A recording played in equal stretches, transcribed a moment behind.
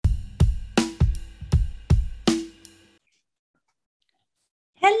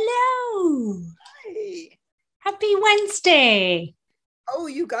Wednesday. Oh,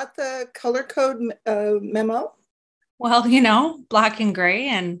 you got the color code memo? Well, black and gray,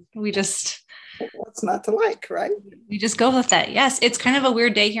 and What's not to like, right? we just go with that. Yes, it's kind of a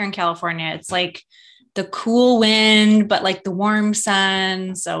weird day here in California. It's like the cool wind, but like the warm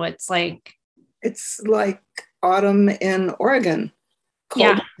sun. So it's like autumn in Oregon.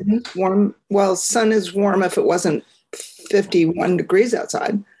 Cold, yeah, warm. Well, sun is warm if it wasn't 51 degrees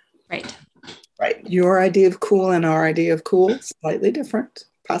outside. right. Right. Your idea of cool and our idea of cool, slightly different,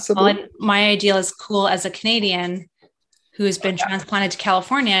 possibly. Well, my ideal is cool as a Canadian who has been transplanted to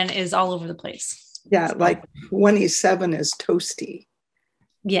California and is all over the place. Yeah, like 27 is toasty.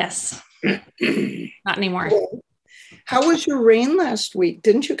 Yes. Not anymore. Cool. How was your rain last week?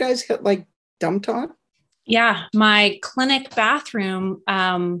 Didn't you guys get like dumped on? Yeah, my clinic bathroom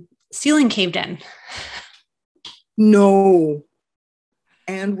ceiling caved in. No.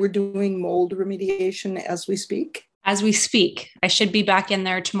 And we're doing mold remediation as we speak? As we speak. I should be back in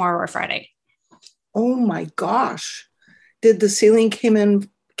there tomorrow or Friday. Oh my gosh. Did the ceiling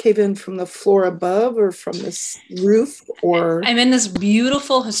cave in from the floor above or from this roof? Or I'm in this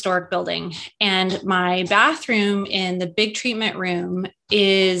beautiful historic building, and my bathroom in the big treatment room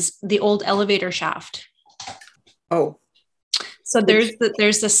is the old elevator shaft. Oh. So there's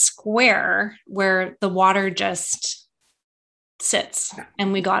the square where the water just sits,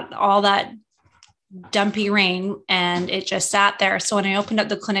 and we got all that dumpy rain and it just sat there. So when I opened up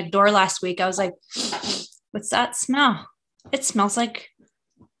the clinic door last week, I was like, what's that smell? It smells like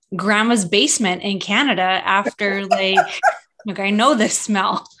grandma's basement in Canada after like I know this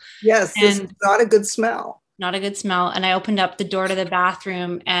smell. Yes, this is not a good smell. Not a good smell. And I opened up the door to the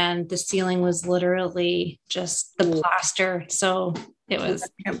bathroom and the ceiling was literally just the plaster. So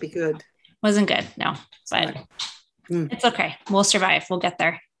that can't be good. Wasn't good. No, but it's okay. We'll survive. We'll get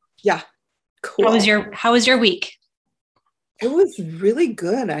there. Yeah. Cool. How was your week? It was really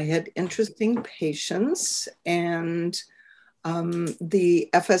good. I had interesting patients, and the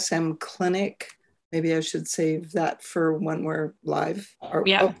FSM clinic, maybe I should save that for when we're live.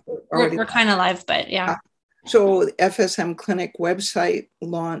 We're kind of live, but yeah. So the FSM clinic website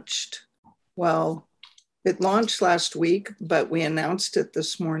launched, it launched last week, but we announced it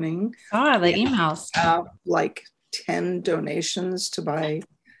this morning. Oh, the emails. Like 10 donations to buy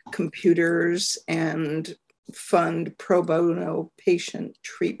computers and fund pro bono patient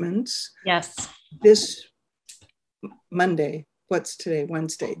treatments. Yes. This Monday, what's today?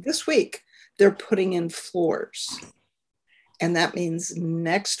 Wednesday. This week, they're putting in floors. And that means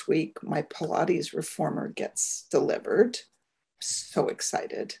next week, my Pilates reformer gets delivered. So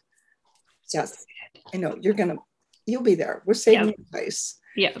excited. Yes, I know you'll be there. We're saving your place.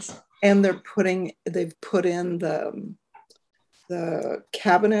 Yes. And they've put in the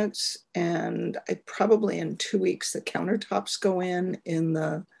cabinets, and probably in 2 weeks, the countertops go in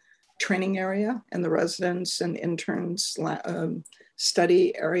the training area and the residents and interns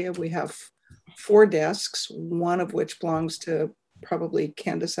study area. We have 4 desks, one of which belongs to probably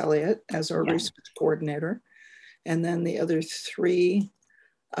Candace Elliott as our research coordinator. And then the other 3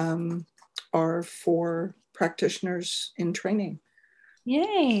 are for practitioners in training.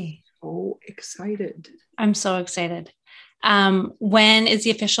 Yay. So excited. I'm so excited. When is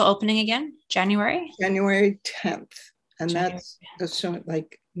the official opening again? January 10th. And that's assuming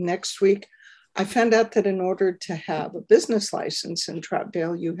like next week. I found out that in order to have a business license in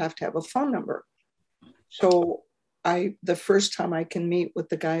Troutdale, you have to have a phone number. So the first time I can meet with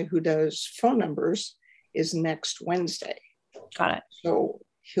the guy who does phone numbers is next Wednesday. Got it. So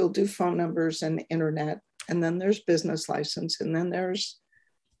he'll do phone numbers and internet, and then there's business license, and then there's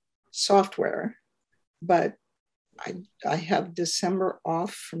software. But I have December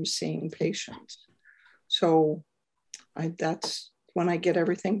off from seeing patients. So that's when I get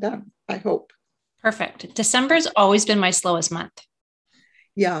everything done, I hope. Perfect. December's always been my slowest month.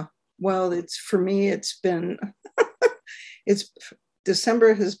 Yeah. Well, for me, it's been,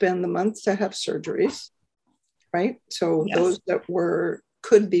 December has been the month to have surgeries, right? So those that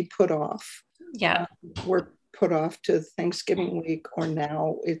could be put off. Yeah. Were put off to Thanksgiving week, or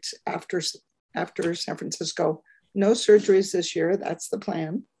now it's after San Francisco. No surgeries this year. That's the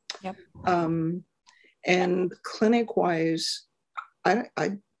plan. Yep. And clinic-wise,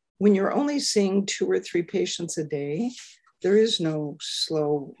 when you're only seeing 2 or 3 patients a day, there is no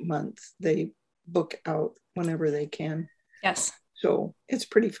slow month. They book out whenever they can. Yes. So it's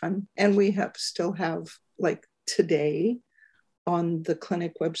pretty fun. And we still have, like today on the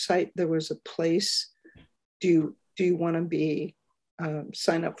clinic website, there was a place. Do you want to be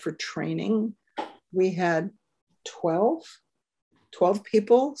sign up for training? We had 12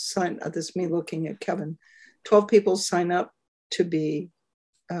 people sign. This is me looking at Kevin. 12 people sign up to be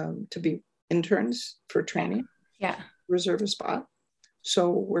interns for training. Yeah. Reserve a spot.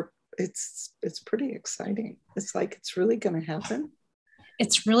 So it's pretty exciting. It's like, it's really going to happen.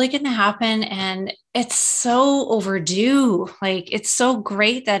 It's really going to happen. And it's so overdue. Like, it's so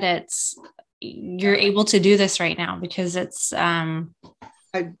great that you're able to do this right now, because it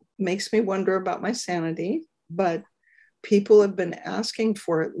makes me wonder about my sanity, but people have been asking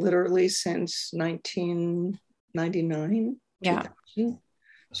for it literally since 1999. Yeah. 2000,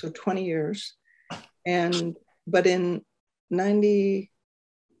 so 20 years. But in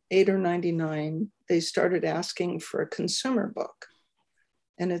 98 or 99, they started asking for a consumer book.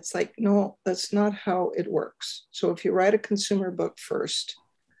 And it's like, no, that's not how it works. So if you write a consumer book first,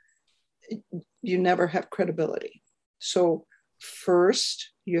 you never have credibility. So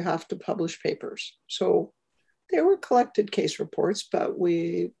first, you have to publish papers. So they were collected case reports, but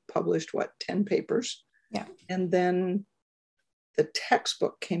we published 10 papers. Yeah. And then the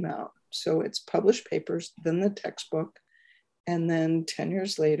textbook came out. So it's published papers, then the textbook. And then 10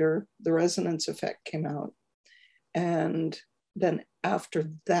 years later, the resonance effect came out. And then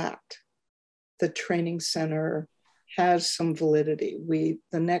after that, the training center has some validity.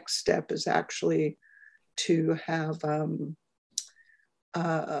 The next step is actually to have, what's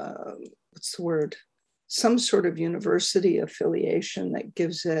the word? Some sort of university affiliation that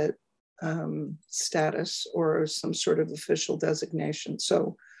gives it status or some sort of official designation.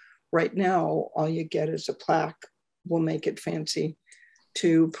 So right now, all you get is a plaque. We'll make it fancy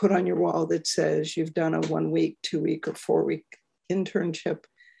to put on your wall that says you've done a 1 week, 2 week, or 4 week internship.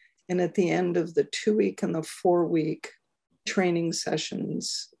 And at the end of the 2 week and the 4 week training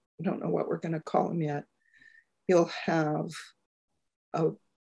sessions, I don't know what we're going to call them yet, you'll have a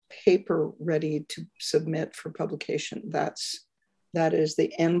paper ready to submit for publication. That is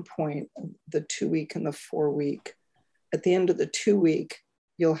the end point of the 2 week and the 4 week. At the end of the 2 week,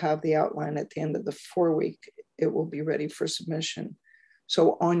 you'll have the outline. At the end of the 4 week, it will be ready for submission.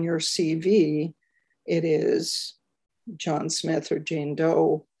 So on your CV, it is John Smith or Jane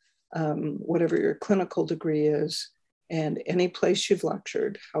Doe, whatever your clinical degree is, and any place you've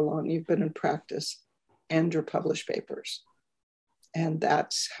lectured, how long you've been in practice, and your published papers. And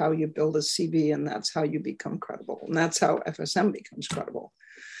that's how you build a CV, and that's how you become credible. And that's how FSM becomes credible.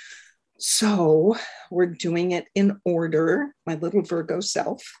 So we're doing it in order. My little Virgo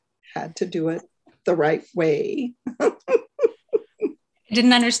self had to do it the right way. I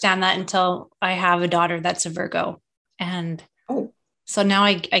didn't understand that until I have a daughter that's a Virgo. And so now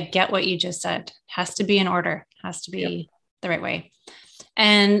I get what you just said. Has to be in order, has to be the right way.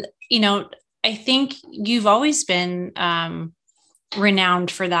 And, I think you've always been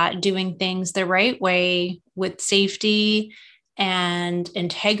renowned for that, doing things the right way with safety and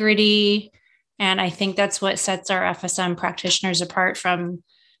integrity. And I think that's what sets our FSM practitioners apart from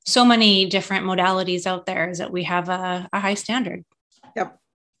so many different modalities out there, is that we have a high standard. Yep.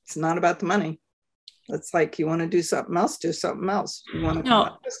 It's not about the money. It's like, you want to do something else, do something else. You want to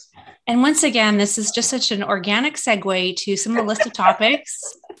no. And once again, this is just such an organic segue to some of the list of topics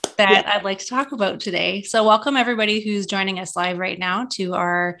that I'd like to talk about today. So welcome everybody who's joining us live right now to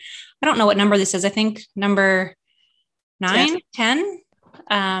our, I don't know what number this is. I think number 9, 10,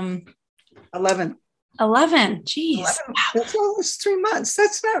 11. 11. Geez. 11. That's almost 3 months.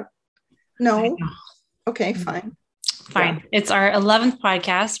 That's not, no. Okay, fine. Fine. Yeah. It's our 11th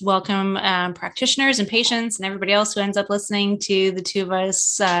podcast. Welcome practitioners and patients and everybody else who ends up listening to the two of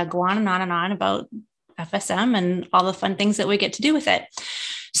us go on and on about FSM and all the fun things that we get to do with it.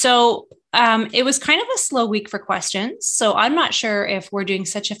 So it was kind of a slow week for questions. So I'm not sure if we're doing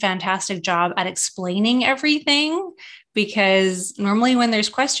such a fantastic job at explaining everything, because normally when there's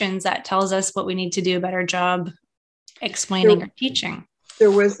questions, that tells us what we need to do a better job explaining or teaching.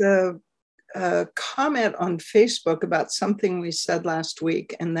 There was a comment on Facebook about something we said last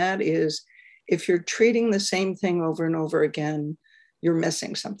week, and that is, if you're treating the same thing over and over again, you're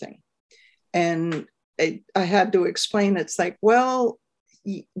missing something. And I had to explain, it's like, well,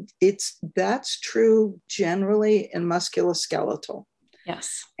 that's true generally in musculoskeletal.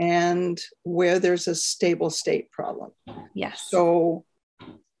 Yes. And where there's a stable state problem. Yes. So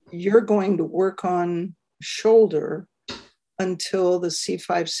you're going to work on shoulder until the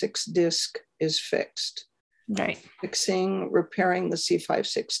C5-6 disc is fixed. Right. Repairing the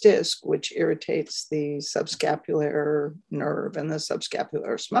C5-6 disc, which irritates the subscapular nerve and the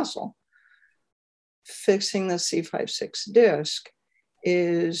subscapularis muscle. Fixing the C5-6 disc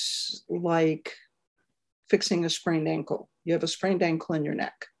is like fixing a sprained ankle. You have a sprained ankle in your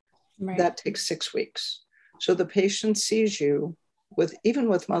neck. Right. That takes 6 weeks. So the patient sees you even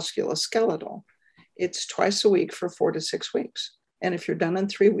with musculoskeletal. it's twice a week for 4 to 6 weeks. And if you're done in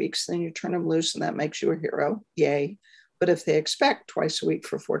 3 weeks, then you turn them loose and that makes you a hero. Yay. But if they expect twice a week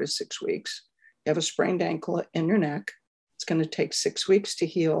for 4 to 6 weeks, you have a sprained ankle in your neck. It's going to take 6 weeks to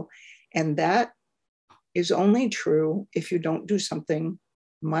heal. And that is only true if you don't do something,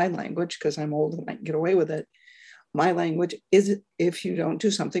 my language, because I'm old and I can get away with it. My language is if you don't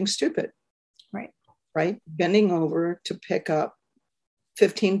do something stupid. Right? Bending over to pick up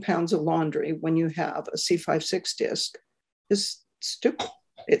 15 pounds of laundry when you have a C5-6 disc is stupid.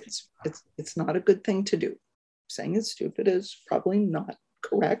 It's not a good thing to do. Saying it's stupid is probably not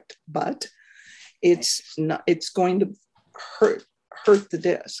correct, but it's going to hurt the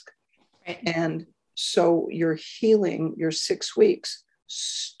disc. Right. And so your healing, your 6 weeks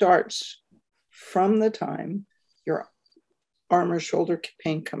starts from the time your arm or shoulder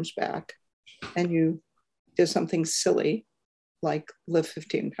pain comes back and you do something silly like lift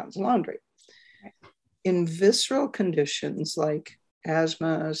 15 pounds of laundry. Right. In visceral conditions like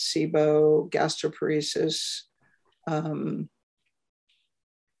asthma, SIBO, gastroparesis,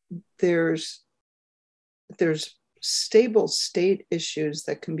 there's stable state issues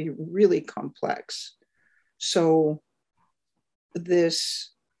that can be really complex. So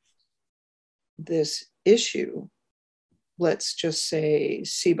this issue, let's just say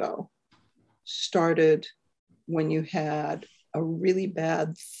SIBO, started when you had a really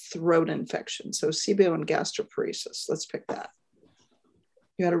bad throat infection. So SIBO and gastroparesis, let's pick that.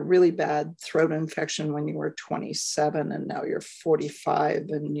 You had a really bad throat infection when you were 27 and now you're 45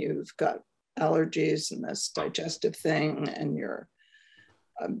 and you've got allergies and this digestive thing and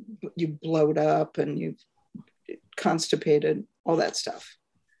you blowed up and you've constipated, all that stuff,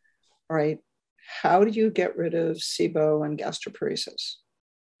 right? How do you get rid of SIBO and gastroparesis?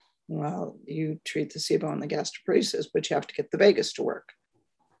 Well, you treat the SIBO and the gastroparesis, but you have to get the vagus to work.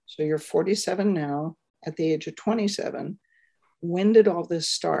 So you're 47 now, at the age of 27. When did all this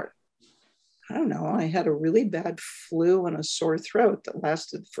start? I don't know. I had a really bad flu and a sore throat that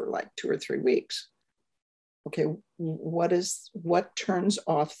lasted for like 2 or 3 weeks. Okay, what turns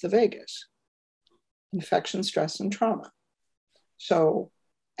off the vagus? Infection, stress, and trauma. So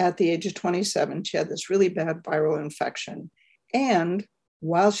at the age of 27, she had this really bad viral infection. And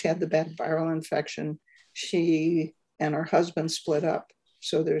while she had the bad viral infection, she and her husband split up.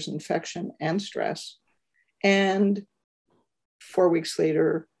 So there's infection and stress. And 4 weeks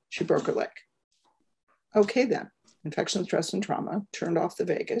later, she broke her leg. Okay, then, infection, stress, and trauma turned off the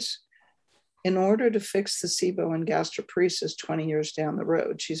vagus. In order to fix the SIBO and gastroparesis 20 years down the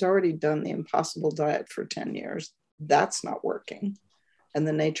road, she's already done the impossible diet for 10 years. That's not working. And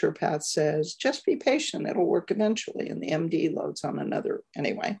the naturopath says, just be patient, it'll work eventually. And the MD loads on another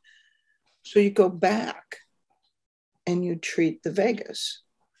anyway. So you go back and you treat the vagus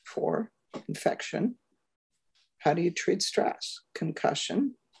for infection. How do you treat stress?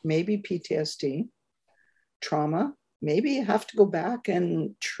 Concussion, maybe PTSD, trauma. Maybe you have to go back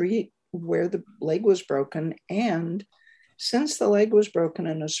and treat where the leg was broken. And since the leg was broken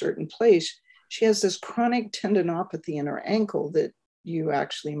in a certain place, she has this chronic tendinopathy in her ankle that you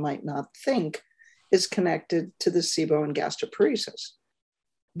actually might not think is connected to the SIBO and gastroparesis.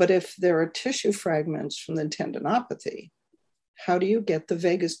 But if there are tissue fragments from the tendinopathy, how do you get the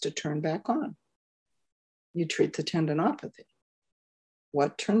vagus to turn back on? You treat the tendinopathy.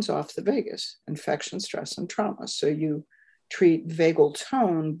 What turns off the vagus? Infection, stress, and trauma. So you treat vagal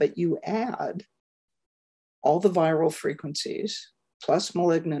tone, but you add all the viral frequencies, plus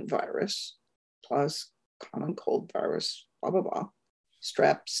malignant virus, plus common cold virus, blah, blah, blah,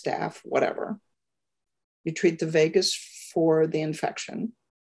 strep, staph, whatever. You treat the vagus for the infection.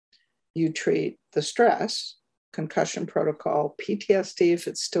 You treat the stress, concussion protocol, PTSD if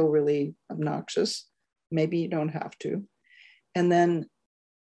it's still really obnoxious. Maybe you don't have to. And then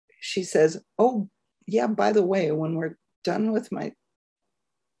she says, oh, yeah, by the way, when we're done with my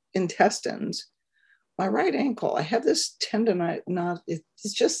intestines, my right ankle, I have this tendonite,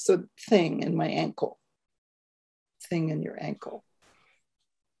 it's just a thing in my ankle, thing in your ankle.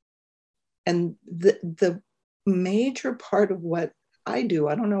 And the major part of what I do,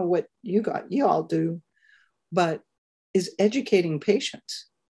 I don't know what you all do, but is educating patients.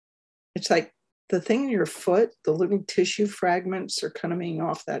 It's like the thing in your foot, the little tissue fragments are coming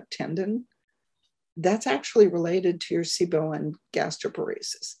off that tendon. That's actually related to your SIBO and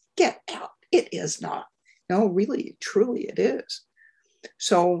gastroparesis. Get out. It is not. No, really, truly it is.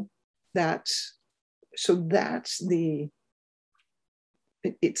 So that's the,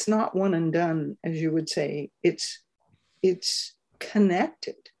 it's not one and done, as you would say. It's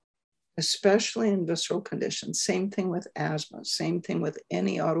connected, especially in visceral conditions. Same thing with asthma, same thing with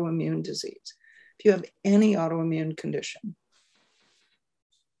any autoimmune disease. if you have any autoimmune condition,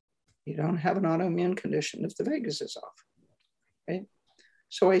 you don't have an autoimmune condition if the vagus is off, right?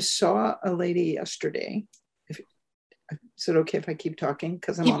 So I saw a lady yesterday. Is it okay if I keep talking?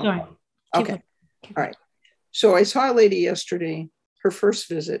 Because I'm on. Going. Okay. All right. So I saw a lady yesterday, her first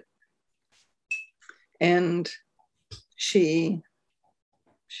visit, and she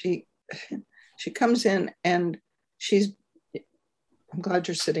comes in and I'm glad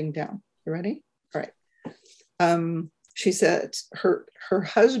you're sitting down. You ready? All right. She said her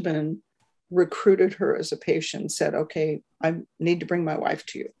husband recruited her as a patient, said, okay, I need to bring my wife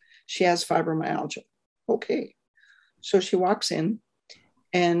to you. She has fibromyalgia. Okay. So she walks in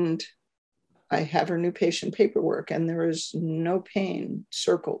and I have her new patient paperwork, and there is no pain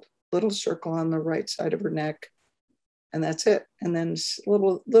circled, little circle on the right side of her neck. And that's it. And then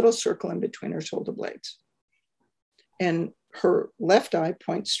little circle in between her shoulder blades. And her left eye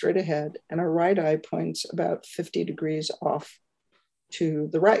points straight ahead, and her right eye points about 50 degrees off to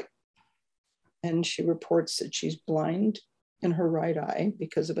the right. And she reports that she's blind in her right eye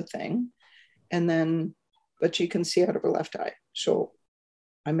because of a thing. But she can see out of her left eye. So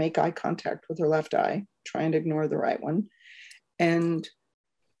I make eye contact with her left eye, try and ignore the right one. And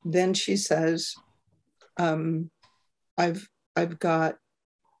then she says, I've got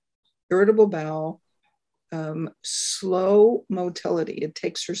irritable bowel, slow motility. It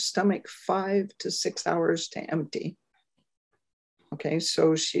takes her stomach 5 to 6 hours to empty. Okay,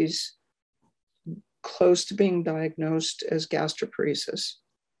 so she's close to being diagnosed as gastroparesis.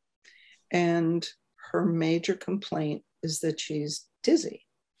 And her major complaint is that she's dizzy.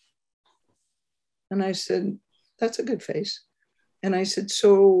 And I said, that's a good face. And I said,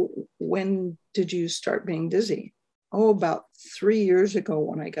 so when did you start being dizzy? Oh, about 3 years ago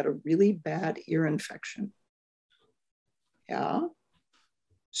when I got a really bad ear infection. Yeah.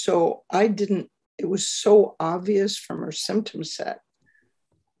 So it was so obvious from her symptom set.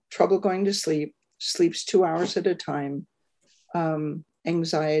 Trouble going to sleep, sleeps 2 hours at a time,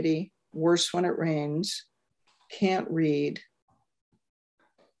 anxiety, worse when it rains, can't read.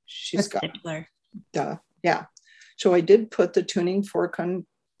 She's got, yeah. So I did put the tuning fork on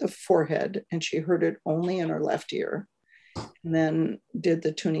the forehead, and she heard it only in her left ear, and then did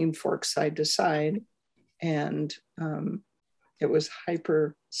the tuning fork side to side, and it was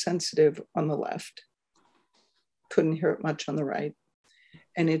hypersensitive on the left. Couldn't hear it much on the right.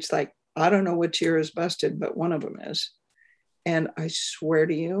 And it's like, I don't know which ear is busted, but one of them is. And I swear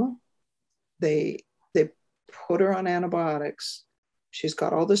to you, they put her on antibiotics. She's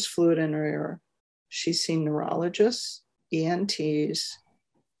got all this fluid in her ear. She's seen neurologists, ENTs.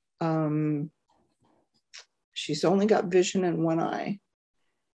 She's only got vision in one eye,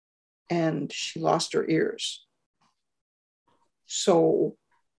 and she lost her ears. So,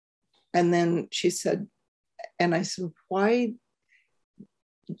 and then she said, and I said, why?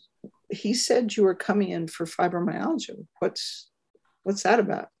 He said you were coming in for fibromyalgia. What's that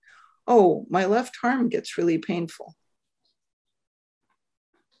about? Oh, my left arm gets really painful.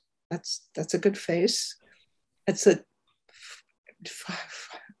 That's a good face.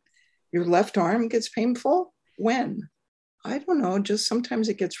 Your left arm gets painful? When? I don't know, just sometimes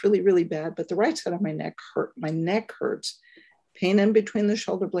it gets really, really bad, but the right side of my neck hurt. My neck hurts. Pain in between the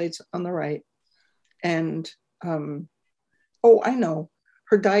shoulder blades on the right. And, I know.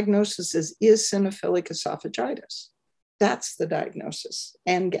 Her diagnosis is eosinophilic esophagitis. That's the diagnosis,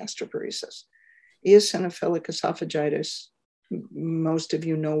 and gastroparesis. Eosinophilic esophagitis, most of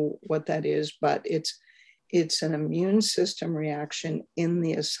you know what that is, but it's an immune system reaction in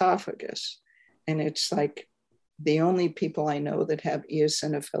the esophagus. And it's like the only people I know that have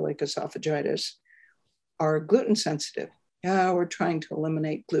eosinophilic esophagitis are gluten sensitive. Yeah, we're trying to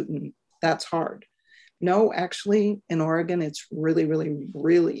eliminate gluten. That's hard. No, actually, in Oregon, it's really, really,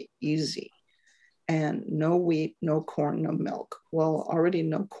 really easy. And no wheat, no corn, no milk. Well, already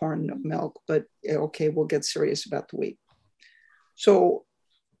no corn, no milk, but okay, we'll get serious about the wheat. So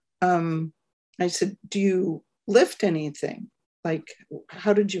I said, do you lift anything? Like,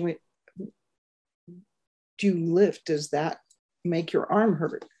 do you lift? Does that make your arm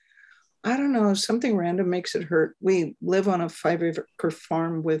hurt? I don't know, something random makes it hurt. We live on a 5-acre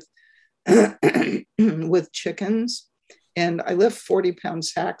farm with with chickens, and I lift 40-pound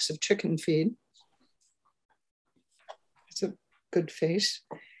sacks of chicken feed. It's a good face.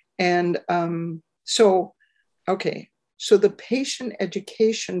 And so the patient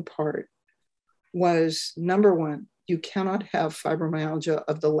education part was, number one, you cannot have fibromyalgia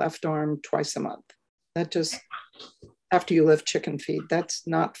of the left arm twice a month. That just, after you lift chicken feed, that's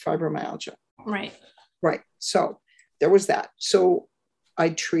not fibromyalgia. Right. So there was that. So I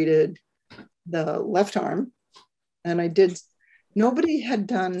treated the left arm, and nobody had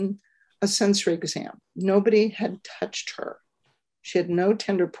done a sensory exam. Nobody had touched her. She had no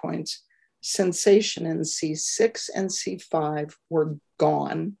tender points. Sensation in C6 and C5 were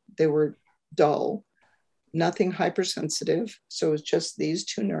gone. They were dull, nothing hypersensitive. So it was just these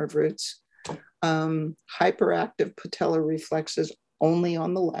two nerve roots. Hyperactive patellar reflexes only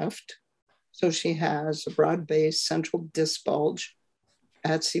on the left. So she has a broad-based central disc bulge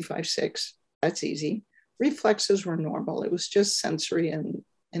at C5-6. That's easy. Reflexes were normal. It was just sensory and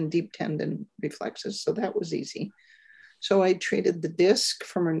deep tendon reflexes. So that was easy. So I treated the disc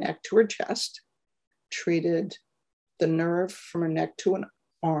from her neck to her chest, treated the nerve from her neck to an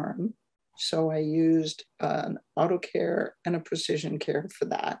arm. So I used an auto care and a precision care for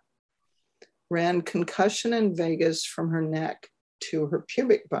that. Ran concussion and vagus from her neck to her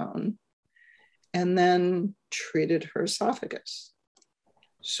pubic bone, and then treated her esophagus.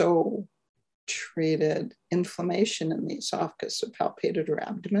 So treated inflammation in the esophagus, so palpated her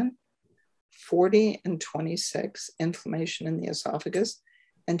abdomen, 40 and 26 inflammation in the esophagus.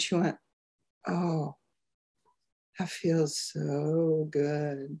 And she went, oh, that feels so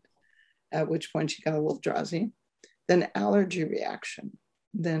good. At which point she got a little drowsy. Then allergy reaction,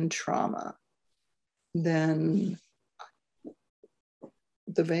 then trauma, then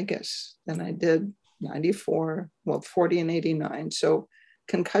the vagus. Then I did 40 and 89. So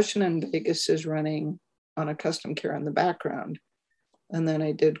concussion and vagus is running on a custom care in the background. And then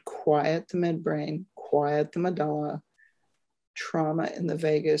I did quiet the midbrain, quiet the medulla, trauma in the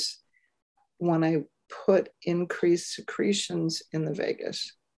vagus. When I put increased secretions in the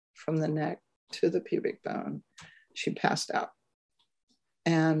vagus from the neck to the pubic bone, she passed out.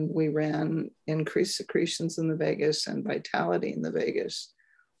 And we ran increased secretions in the vagus and vitality in the vagus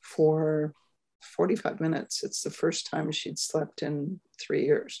for 45 minutes. It's the first time she'd slept in 3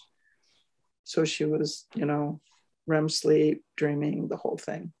 years. So she was, REM sleep, dreaming, the whole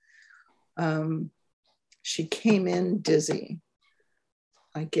thing. She came in dizzy.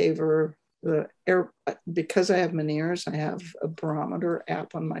 I gave her the air, because I have Meniere's, I have a barometer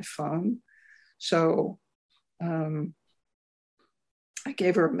app on my phone. So I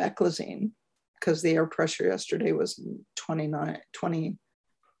gave her meclizine because the air pressure yesterday was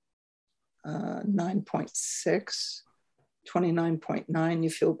 29.6, 29.9, you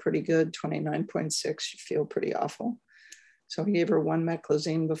feel pretty good. 29.6, you feel pretty awful. So I gave her one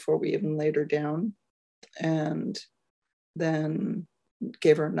meclizine before we even laid her down, and then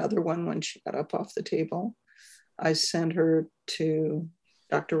gave her another one when she got up off the table. I sent her to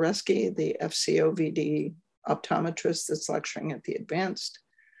Dr. Reske, the FCOVD optometrist that's lecturing at the Advanced.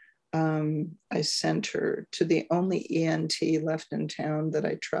 I sent her to the only ENT left in town that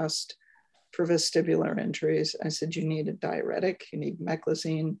I trust for vestibular injuries. I said, you need a diuretic, you need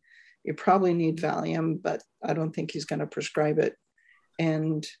meclizine, you probably need Valium, but I don't think he's going to prescribe it.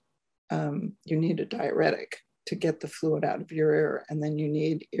 And you need a diuretic to get the fluid out of your ear. And then you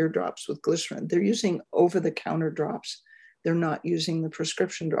need eardrops with glycerin. They're using over-the-counter drops. They're not using the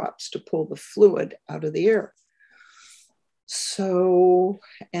prescription drops to pull the fluid out of the ear. So,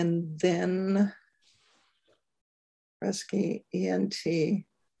 and then Reske, ENT.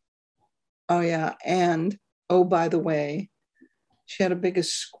 Oh yeah, and by the way, she had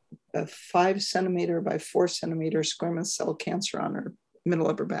a 5 centimeter by 4 centimeter squamous cell cancer on her middle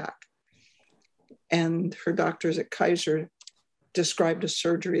of her back. And her doctors at Kaiser described a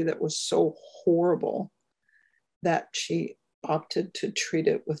surgery that was so horrible that she opted to treat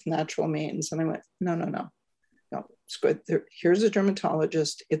it with natural means. And I went, no, it's good. Here's a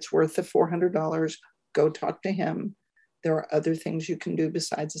dermatologist. It's worth the $400. Go talk to him. There are other things you can do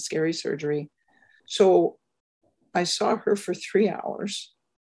besides a scary surgery. So I saw her for 3 hours.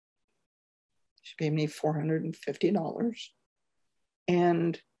 She paid me $450.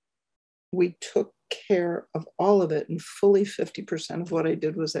 And we took care of all of it. And fully 50% of what I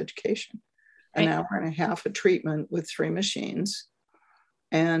did was education. An hour and a half of treatment with 3 machines.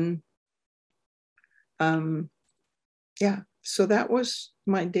 And so that was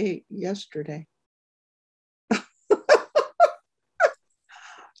my day yesterday.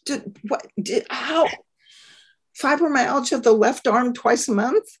 How? Fibromyalgia of the left arm twice a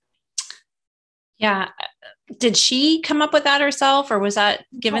month? Yeah. Did she come up with that herself, or was that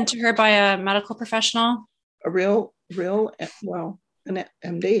given to her by a medical professional? A real, an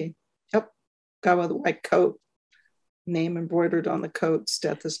MD. Yep. Guy with a white coat, name embroidered on the coat,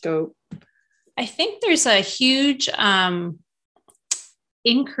 stethoscope. I think there's a huge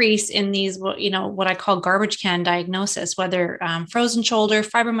increase in these, what I call garbage can diagnosis, whether frozen shoulder,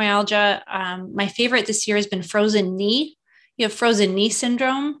 fibromyalgia. My favorite this year has been frozen knee. You have frozen knee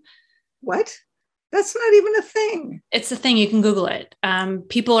syndrome. What? That's not even a thing. It's a thing. You can Google it.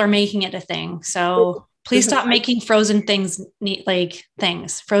 People are making it a thing. So please stop making frozen things like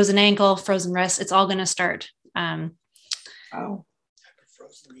things. Frozen ankle, frozen wrist. It's all going to start. Oh.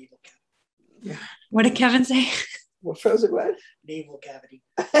 Frozen navel cavity. Yeah. What did Kevin say? Well, frozen what? Navel cavity.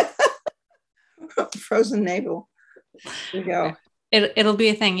 Frozen navel. There you go. It'll be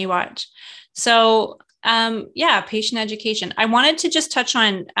a thing. You watch. So patient education. I wanted to just touch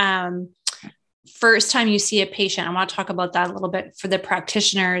on first time you see a patient. I want to talk about that a little bit for the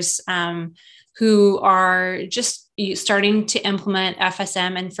practitioners who are just starting to implement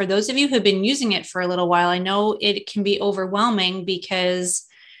FSM. And for those of you who have been using it for a little while, I know it can be overwhelming because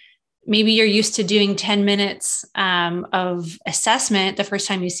maybe you're used to doing 10 minutes of assessment the first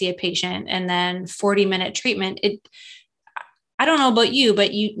time you see a patient and then 40-minute treatment. I don't know about you,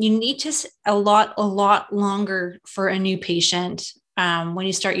 but you need to a lot longer for a new patient when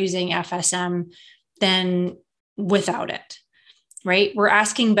you start using FSM than without it, right? We're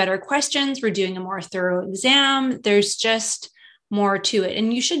asking better questions. We're doing a more thorough exam. There's just more to it.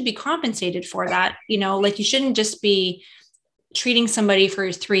 And you should be compensated for that. Like you shouldn't just be treating somebody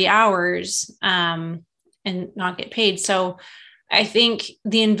for 3 hours and not get paid. So I think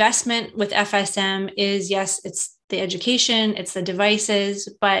the investment with FSM is, yes, it's the education, it's the devices,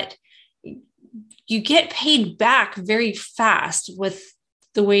 but you get paid back very fast with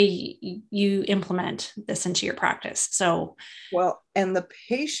the way you implement this into your practice. So, well, and the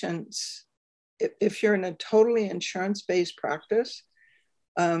patients, if you're in a totally insurance-based practice,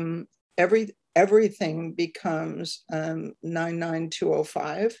 everything becomes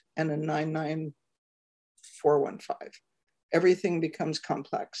 99205 and a 99415. Everything becomes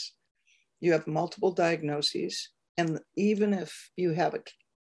complex. You have multiple diagnoses. And even if you have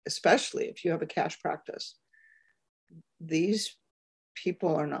especially if you have a cash practice, these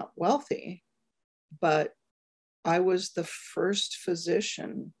people are not wealthy, but I was the first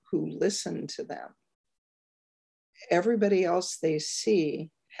physician who listened to them. Everybody else they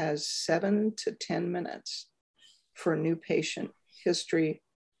see has 7 to 10 minutes for a new patient, history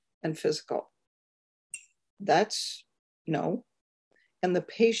and physical. That's no. And the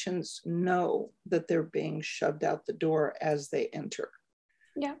patients know that they're being shoved out the door as they enter.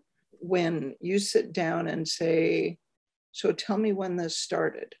 Yeah. When you sit down and say, so tell me when this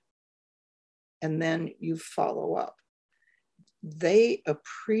started, and then you follow up, they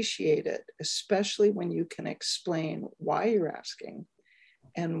appreciate it, especially when you can explain why you're asking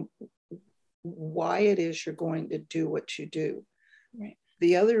and why it is you're going to do what you do. Right.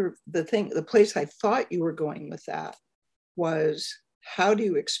 The place I thought you were going with that was, how do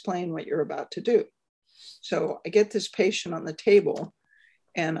you explain what you're about to do? So I get this patient on the table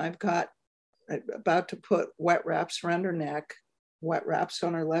and I'm about to put wet wraps around her neck, wet wraps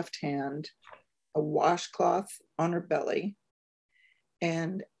on her left hand, a washcloth on her belly.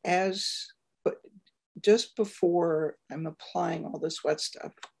 And just before I'm applying all this wet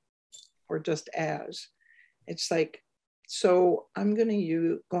stuff, or just as, it's like, so I'm going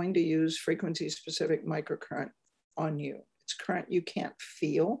to use frequency specific microcurrent on you. It's current you can't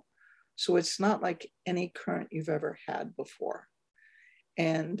feel. So it's not like any current you've ever had before.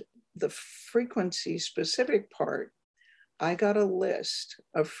 And the frequency specific part, I got a list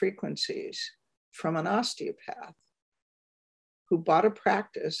of frequencies from an osteopath who bought a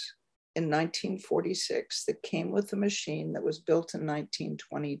practice in 1946 that came with a machine that was built in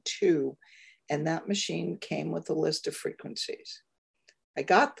 1922. And that machine came with a list of frequencies. I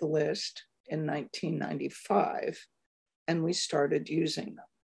got the list in 1995 and we started using them.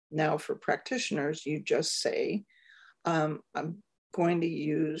 Now for practitioners, you just say, I'm going to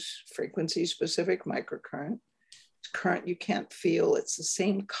use frequency specific microcurrent. It's current you can't feel. It's the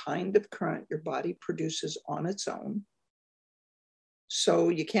same kind of current your body produces on its own. So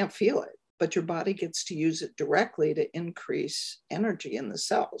you can't feel it, but your body gets to use it directly to increase energy in the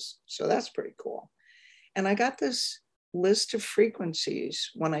cells. So that's pretty cool. And I got this list of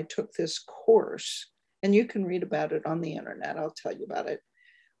frequencies when I took this course, and you can read about it on the internet. I'll tell you about it.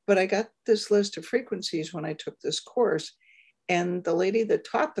 But I got this list of frequencies when I took this course, and the lady that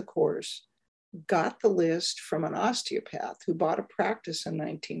taught the course got the list from an osteopath who bought a practice in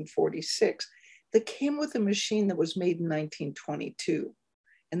 1946 that came with a machine that was made in 1922.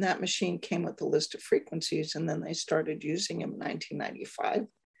 And that machine came with a list of frequencies, and then they started using them in 1995.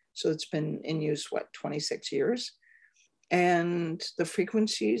 So it's been in use, 26 years? And the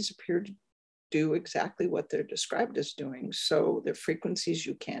frequencies appear to do exactly what they're described as doing. So they're frequencies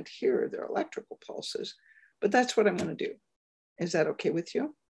you can't hear, they're electrical pulses. But that's what I'm going to do. Is that okay with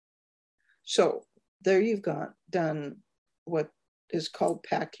you? So there you've done what is called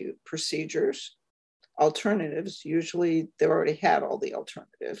PACU, procedures, alternatives. Usually they already had all the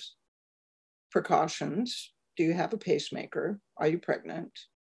alternatives. Precautions. Do you have a pacemaker? Are you pregnant?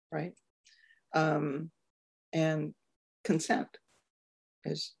 Right. And consent.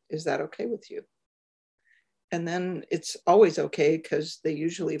 Is that okay with you? And then it's always okay because they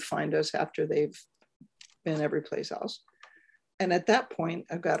usually find us after they've been every place else. And at that point,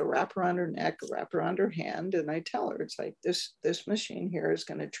 I've got a wrap around her neck, a wrap around her hand, and I tell her, it's like, this machine here is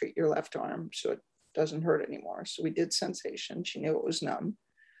going to treat your left arm so it doesn't hurt anymore. So we did sensation. She knew it was numb.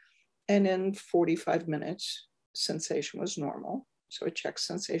 And in 45 minutes, sensation was normal. So I checked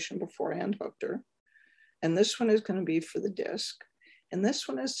sensation before I unhooked her. And this one is going to be for the disc. And this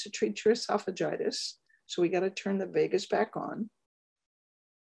one is to treat your esophagitis. So we got to turn the vagus back on.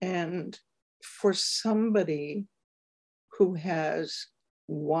 And for somebody who has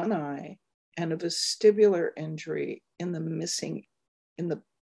one eye and a vestibular injury in the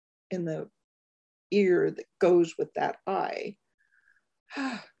ear that goes with that eye,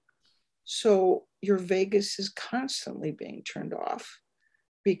 so your vagus is constantly being turned off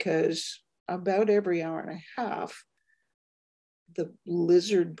because about every hour and a half, the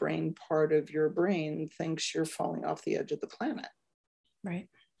lizard brain part of your brain thinks you're falling off the edge of the planet. Right.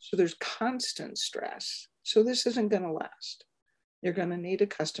 So there's constant stress. So this isn't going to last. You're going to need a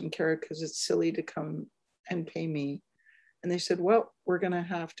custom care because it's silly to come and pay me. And they said, well, we're going to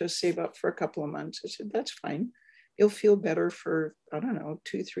have to save up for a couple of months. I said, that's fine. You'll feel better for, I don't know,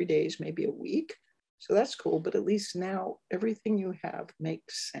 2-3 days, maybe a week. So that's cool. But at least now everything you have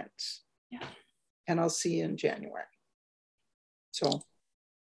makes sense. Yeah. And I'll see you in January. So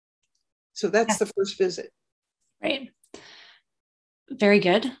that's the first visit. Right. Very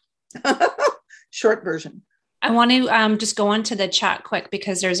good. Short version. I want to just go on to the chat quick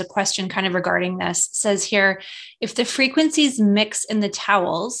because there's a question kind of regarding this. It says here, if the frequencies mix in the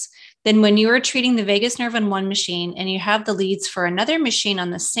towels, then when you are treating the vagus nerve on one machine and you have the leads for another machine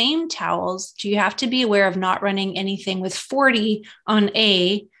on the same towels, do you have to be aware of not running anything with 40 on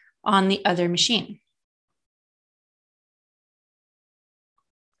the other machine?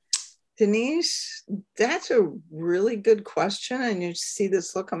 Denise, that's a really good question. And you see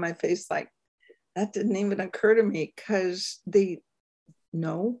this look on my face like, that didn't even occur to me because maybe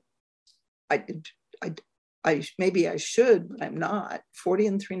I should, but I'm not. 40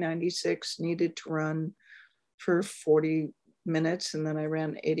 and 396 needed to run for 40 minutes. And then I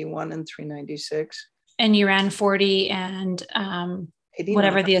ran 81 and 396. And you ran 40 and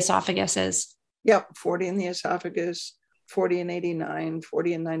whatever the esophagus is. Yep, 40 in the esophagus. 40 and 89,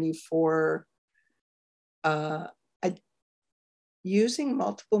 40 and 94. Using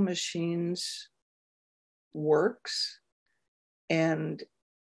multiple machines works. And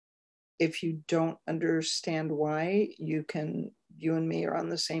if you don't understand why, you and me are on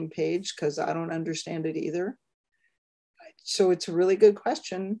the same page because I don't understand it either. So it's a really good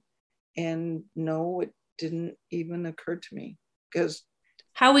question. And no, it didn't even occur to me because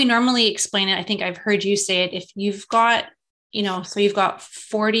how we normally explain it, I think I've heard you say it. If you've got, so you've got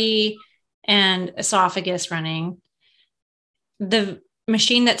 40 and esophagus running, the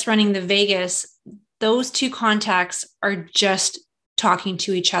machine that's running the vagus, those two contacts are just talking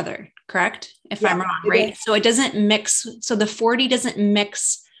to each other, correct? If I'm wrong, right? So it doesn't mix. So the 40 doesn't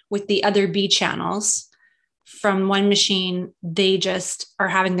mix with the other B channels from one machine. They just are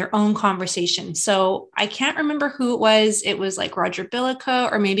having their own conversation. So I can't remember who it was. It was like Roger Billico,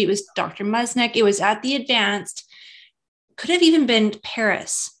 or maybe it was Dr. Musnick. It was at the advanced. Could have even been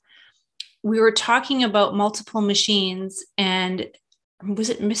Paris. We were talking about multiple machines, and was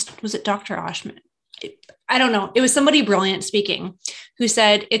it Dr. Oshman? I don't know. It was somebody brilliant speaking who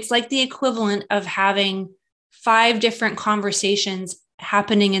said it's like the equivalent of having 5 different conversations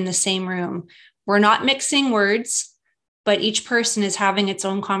happening in the same room. We're not mixing words, but each person is having its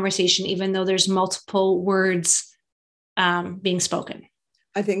own conversation, even though there's multiple words being spoken.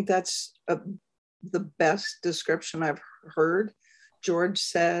 I think that's the best description I've heard. George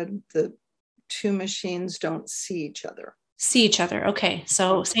said the 2 machines don't see each other. See each other. Okay.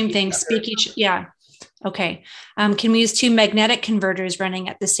 So same thing. Speak each. Yeah. Okay. Can we use 2 magnetic converters running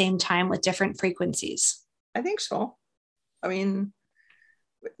at the same time with different frequencies? I think so. I mean,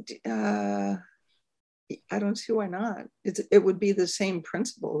 I don't see why not. It would be the same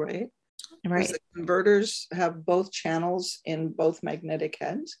principle, right? Right. The converters have both channels in both magnetic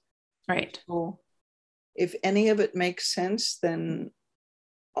heads. Right. So if any of it makes sense, then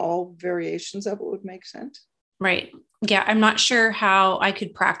all variations of it would make sense. Right. Yeah. I'm not sure how I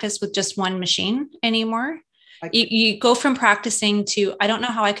could practice with just one machine anymore. You go from practicing to, I don't know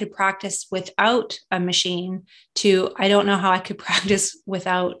how I could practice without a machine, to, I don't know how I could practice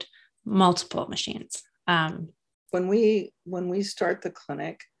without multiple machines. When we start the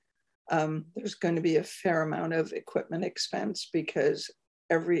clinic, there's going to be a fair amount of equipment expense because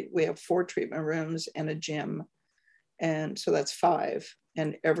we have 4 treatment rooms and a gym. And so that's 5.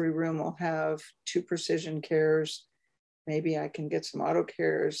 And every room will have 2 precision cares. Maybe I can get some auto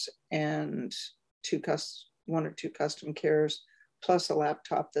cares and 1 or 2 custom cares, plus a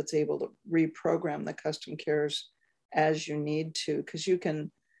laptop that's able to reprogram the custom cares as you need to. Because you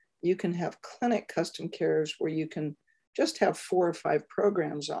can have clinic custom cares where you can just have 4 or 5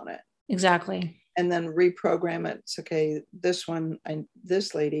 programs on it. Exactly. And then reprogram it. It's okay. This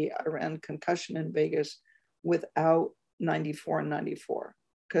lady, I ran concussion in Vegas without 94 and 94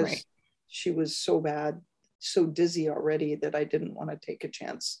 because she was so bad, so dizzy already that I didn't want to take a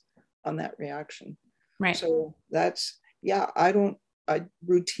chance on that reaction. Right. So I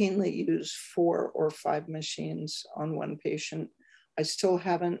routinely use 4 or 5 machines on one patient. I still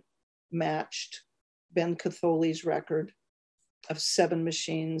haven't matched Ben Catholi's record of 7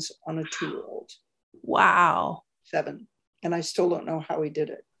 machines on a 2-year-old. Wow. 7. And I still don't know how he did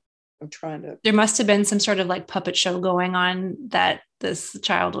it. I'm trying to. There must have been some sort of like puppet show going on that this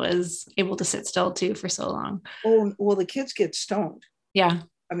child was able to sit still to for so long. Oh, well, the kids get stoned. Yeah.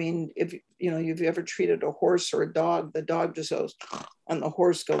 I mean, if you've ever treated a horse or a dog, the dog just goes, and the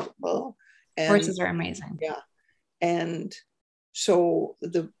horse goes, oh. And, horses are amazing. Yeah. And so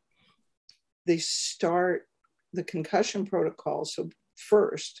they start the concussion protocol. So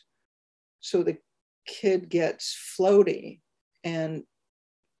first, so the kid gets floaty, and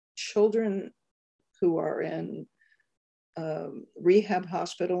children who are in rehab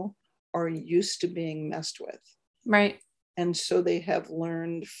hospital are used to being messed with. Right. And so they have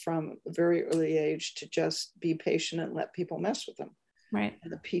learned from a very early age to just be patient and let people mess with them. Right.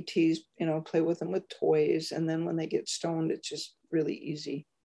 And the PTs, play with them with toys. And then when they get stoned, it's just really easy.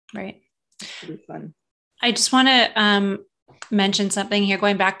 Right. It's pretty fun. I just want to mention something here,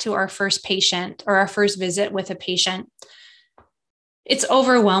 going back to our first patient or our first visit with a patient. It's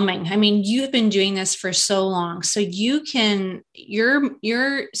overwhelming. I mean, you've been doing this for so long. So your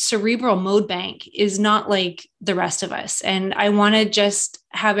cerebral mode bank is not like the rest of us. And I want to just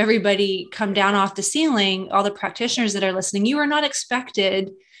have everybody come down off the ceiling, all the practitioners that are listening. You are not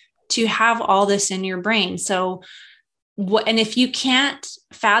expected to have all this in your brain. So and if you can't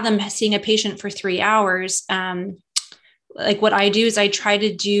fathom seeing a patient for 3 hours, like what I do is I try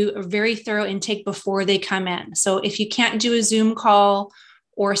to do a very thorough intake before they come in. So if you can't do a Zoom call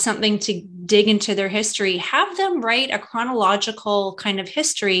or something to dig into their history, have them write a chronological kind of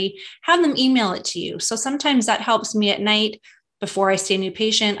history, have them email it to you. So sometimes that helps me at night before I see a new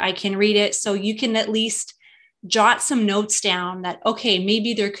patient. I can read it. So you can at least jot some notes down that, okay,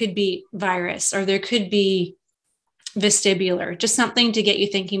 maybe there could be virus or there could be vestibular, just something to get you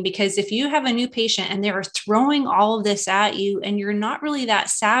thinking. Because if you have a new patient and they're throwing all of this at you and you're not really that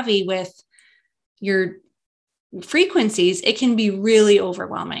savvy with your frequencies, it can be really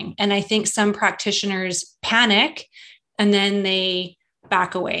overwhelming. And I think some practitioners panic and then they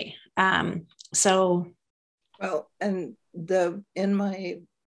back away. And in my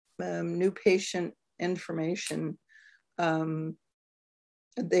new patient information,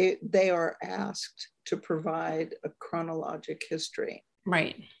 they are asked to provide a chronologic history.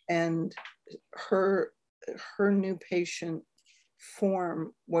 Right. And her new patient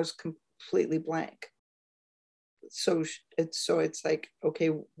form was completely blank. So it's like,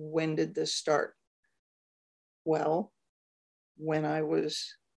 okay, when did this start? Well, when I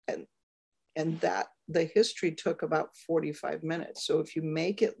was, and that the history took about 45 minutes. So if you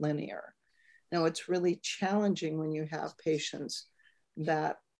make it linear, now it's really challenging when you have patients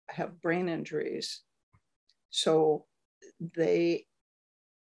that have brain injuries. So they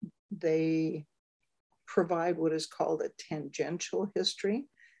provide what is called a tangential history.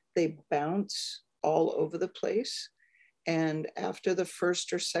 They bounce all over the place. And after the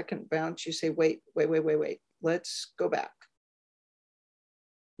first or second bounce, you say, wait, let's go back.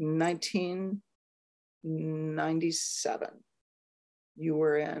 1997, you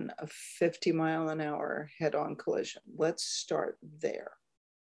were in a 50-mile-an-hour head-on collision. Let's start there.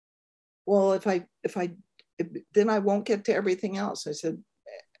 Well, if then I won't get to everything else. I said,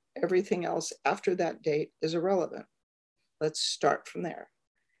 everything else after that date is irrelevant. Let's start from there.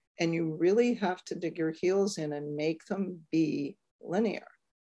 And you really have to dig your heels in and make them be linear.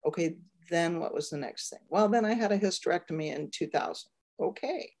 Okay, then what was the next thing? Well, then I had a hysterectomy in 2000.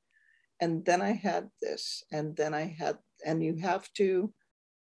 Okay. And then I had this, and then I had, and you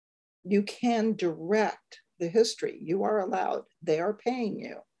can direct the history. You are allowed, they are paying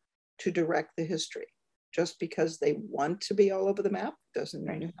you to direct the history. Just because they want to be all over the map doesn't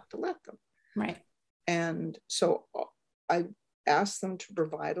mean you have to let them. Right. And so I asked them to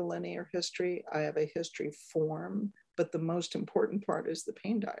provide a linear history. I have a history form, but the most important part is the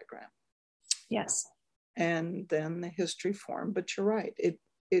pain diagram. Yes. And then the history form. But you're right,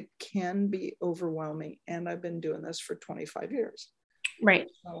 it can be overwhelming. And I've been doing this for 25 years. Right.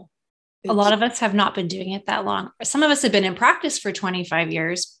 So a lot of us have not been doing it that long. Some of us have been in practice for 25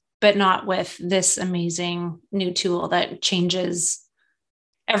 years, but not with this amazing new tool that changes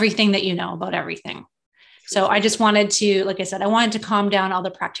everything that you know about everything. So I just wanted to, like I said, I wanted to calm down all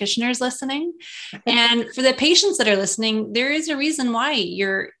the practitioners listening. And for the patients that are listening, there is a reason why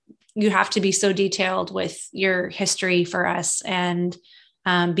you have to be so detailed with your history for us, and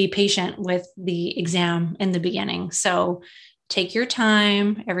be patient with the exam in the beginning. So take your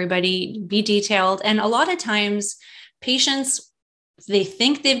time, everybody, be detailed. And a lot of times patients, they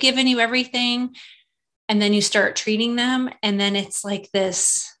think they've given you everything, and then you start treating them. And then it's like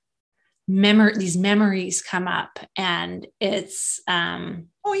these memories come up, and it's,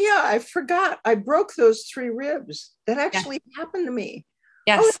 oh yeah, I forgot. I broke those 3 ribs. That actually happened to me.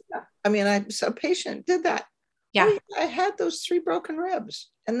 yes. Oh, yeah. I mean, a patient did that. Yeah. Oh, yeah. I had those 3 broken ribs.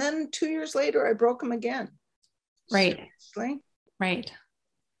 And then 2 years later, I broke them again. Right. Seriously? Right.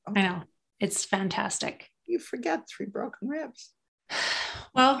 Okay. I know. It's fantastic. You forget 3 broken ribs.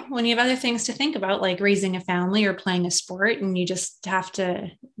 Well, when you have other things to think about, like raising a family or playing a sport, and you just have to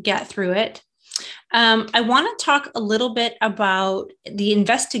get through it. I want to talk a little bit about the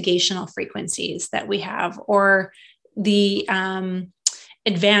investigational frequencies that we have, or the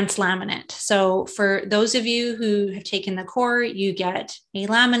advanced laminate. So for those of you who have taken the core, you get a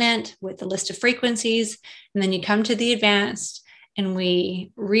laminate with a list of frequencies, and then you come to the advanced, and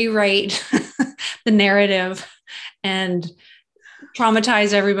we rewrite the narrative and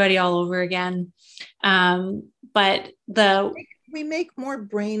traumatize everybody all over again. But we make more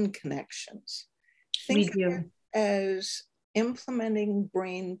brain connections. Think of it as implementing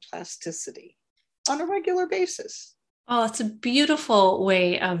brain plasticity on a regular basis. Oh, it's a beautiful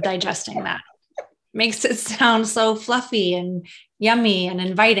way of digesting that. Makes it sound so fluffy and yummy and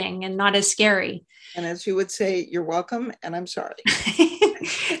inviting and not as scary. And as you would say, you're welcome, and I'm sorry.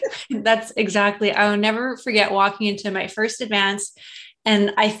 That's exactly, I will never forget walking into my first advance.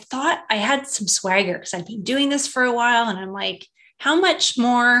 And I thought I had some swagger because I'd been doing this for a while. And I'm like, how much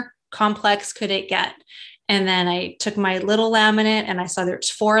more complex could it get? And then I took my little laminate, and I saw there's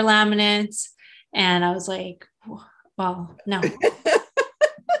 4 laminates. And I was like, well, no,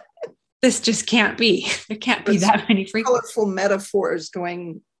 this just can't be. There can't be that many frequencies. Colorful metaphors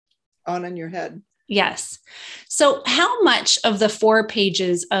going on in your head. Yes. So how much of the 4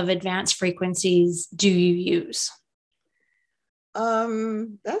 pages of advanced frequencies do you use?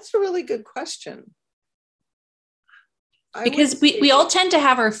 That's a really good question. Because we all tend to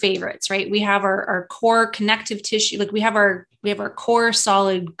have our favorites, right? We have our core connective tissue, like we have our core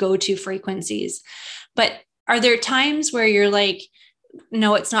solid go-to frequencies. But are there times where you're like,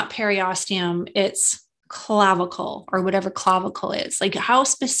 no, it's not periosteum, it's clavicle, or whatever clavicle is? Like, how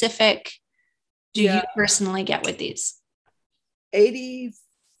specific do you personally get with these? 80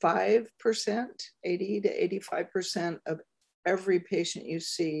 to 85% of every patient you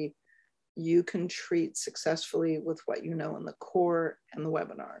see, you can treat successfully with what you know in the core and the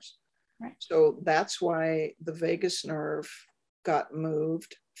webinars. Right. So that's why the vagus nerve got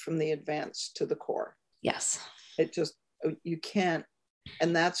moved from the advanced to the core. Yes. It just, you can't.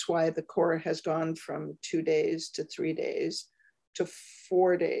 And that's why the core has gone from 2 days to 3 days to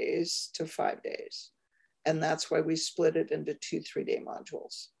 4 days to 5 days. And that's why we split it into 2 3-day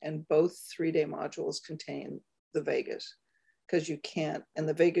modules. And both 3-day modules contain the vagus, because you can't, and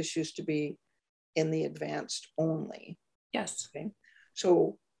the vagus used to be in the advanced only. Yes. Okay.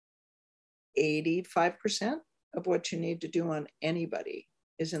 So 85% of what you need to do on anybody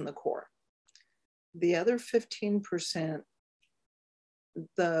is in the core. The other 15%,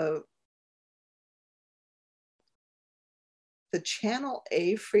 the channel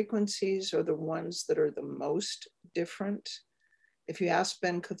A frequencies are the ones that are the most different. If you ask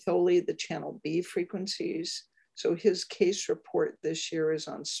Ben Catholi, the channel B frequencies, so his case report this year is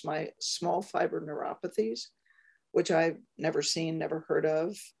on small fiber neuropathies, which I've never seen, never heard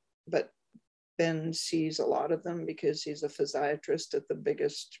of, but Ben sees a lot of them because he's a physiatrist at the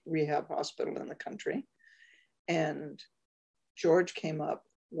biggest rehab hospital in the country. And George came up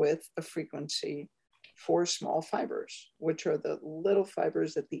with a frequency for small fibers, which are the little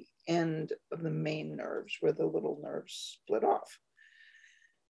fibers at the end of the main nerves where the little nerves split off.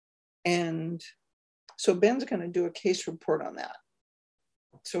 And So Ben's going to do a case report on that.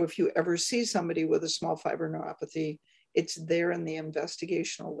 So if you ever see somebody with a small fiber neuropathy, it's there in the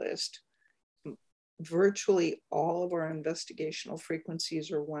investigational list. Virtually all of our investigational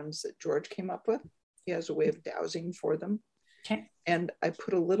frequencies are ones that George came up with. He has a way of dowsing for them. Okay. And I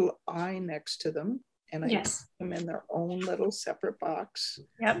put a little eye next to them, and I Yes. put them in their own little separate box.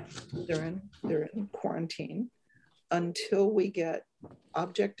 Yep. They're in quarantine until we get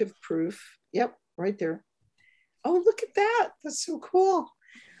objective proof. Yep, right there. Oh, look at that. That's so cool.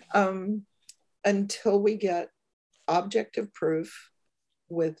 Until we get objective proof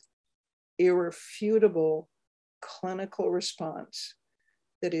with irrefutable clinical response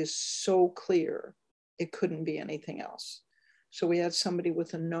that is so clear, it couldn't be anything else. So we had somebody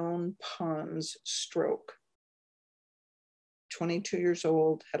with a known pons stroke, 22 years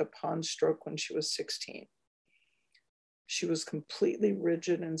old, had a pons stroke when she was 16. She was completely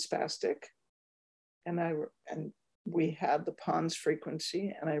rigid and spastic. And we had the pons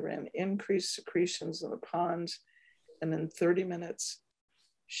frequency, and I ran increased secretions in the pons. And in 30 minutes,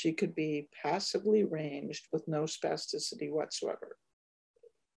 she could be passively ranged with no spasticity whatsoever.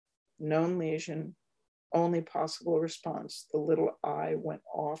 Known lesion, only possible response. The little eye went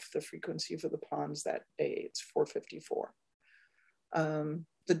off the frequency for the pons that day. It's 454.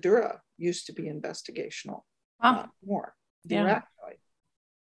 The dura used to be investigational, not anymore. The arachnoid,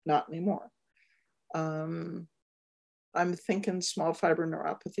 not anymore. I'm thinking small fiber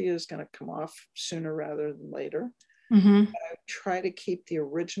neuropathy is going to come off sooner rather than later. Mm-hmm. I try to keep the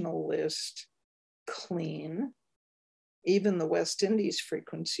original list clean. Even the West Indies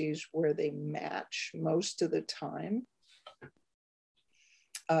frequencies where they match most of the time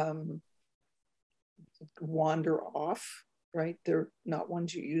wander off, right? They're not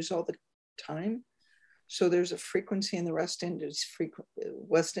ones you use all the time. So there's a frequency in the West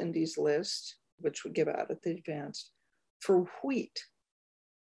Indies list, which we give out at the advanced, for wheat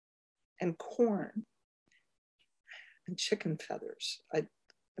and corn and chicken feathers. I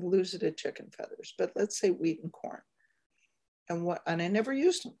lose it at chicken feathers, but let's say wheat and corn. And I never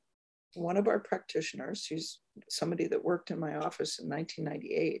used them. One of our practitioners, who's somebody that worked in my office in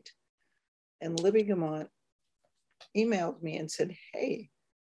 1998, and Libby Gamont emailed me and said, hey,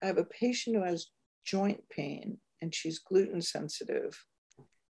 I have a patient who has joint pain and she's gluten sensitive.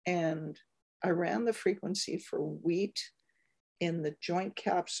 And I ran the frequency for wheat in the joint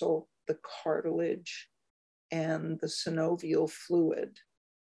capsule, the cartilage, and the synovial fluid.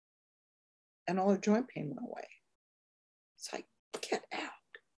 And all her joint pain went away. It's like, get out.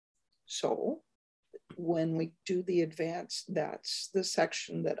 So when we do the advanced, that's the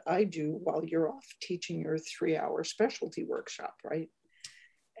section that I do while you're off teaching your 3-hour specialty workshop, right?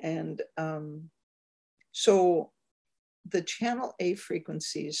 And so the channel A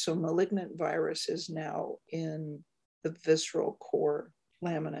frequencies, so malignant virus is now in the visceral core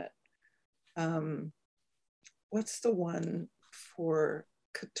laminate. What's the one for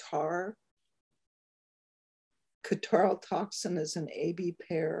catarrh? Catarrhal toxin is an AB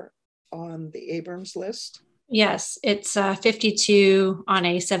pair on the Abrams list. Yes, it's 52 on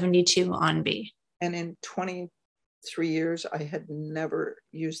A, 72 on B. And in 23 years, I had never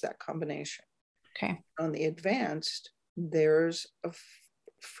used that combination. Okay. On the advanced, there's a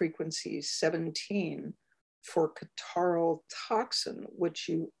frequency 17 for catarrhal toxin, which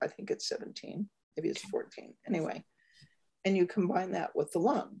I think it's 17, maybe it's 14. Anyway, and you combine that with the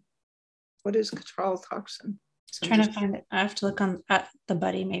lung. What is catarrhal toxin? Trying to find it. I have to look at the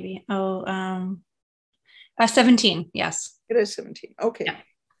buddy maybe. 17. Yes. It is 17. Okay. Yeah.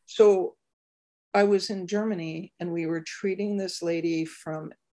 So I was in Germany and we were treating this lady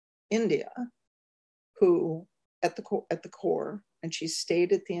from India who at the core, and she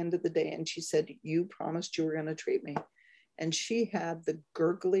stayed at the end of the day and she said, you promised you were going to treat me. And she had the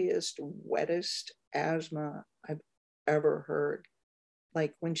gurgliest, wettest asthma I've ever heard.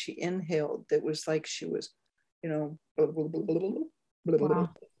 Like when she inhaled, it was like she was, wow.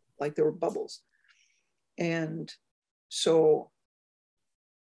 Like there were bubbles. And so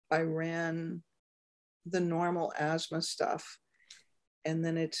I ran the normal asthma stuff. And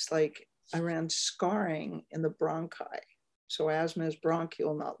then it's like I ran scarring in the bronchi. So asthma is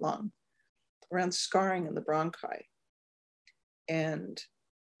bronchial, not lung. I ran scarring in the bronchi. And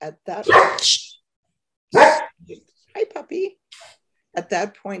at that point, hi puppy. At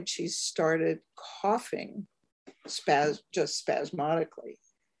that point, she started coughing just spasmodically.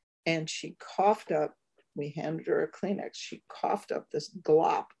 And she coughed up, we handed her a Kleenex, she coughed up this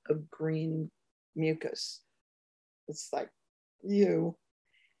glop of green mucus. It's like, you.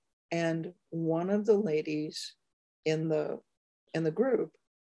 And one of the ladies in the group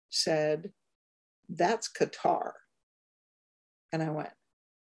said, that's catarrh. And I went,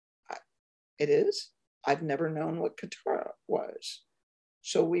 it is? I've never known what catarrh was.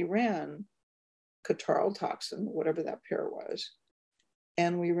 So we ran catarrhal toxin, whatever that pair was,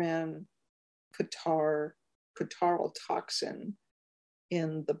 and we ran catarrhal toxin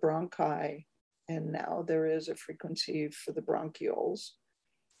in the bronchi. And now there is a frequency for the bronchioles.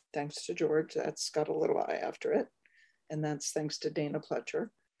 Thanks to George, that's got a little I after it. And that's thanks to Dana Pletcher.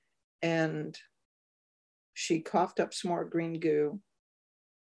 And she coughed up some more green goo,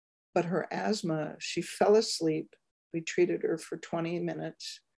 but her asthma, she fell asleep. We treated her for 20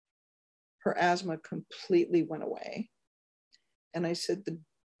 minutes. Her asthma completely went away. And I said, the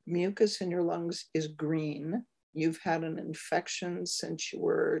mucus in your lungs is green. You've had an infection since you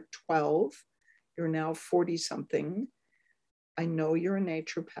were 12. You're now 40 something. I know you're a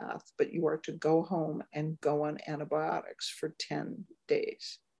naturopath, but you are to go home and go on antibiotics for 10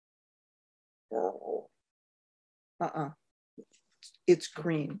 days. It's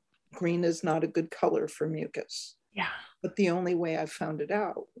green. Green is not a good color for mucus. Yeah. But the only way I found it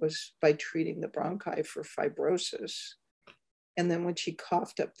out was by treating the bronchi for fibrosis. And then when she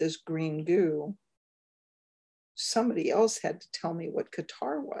coughed up this green goo, somebody else had to tell me what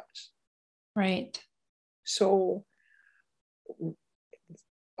catarrh was. Right. So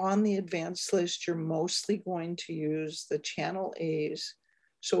on the advanced list, you're mostly going to use the channel A's.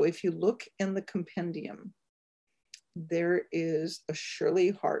 So if you look in the compendium, there is a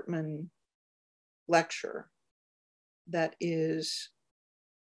Shirley Hartman lecture that is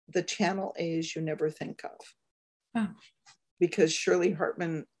the channel A's you never think of. Oh. Because Shirley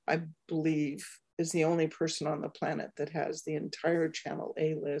Hartman, I believe, is the only person on the planet that has the entire channel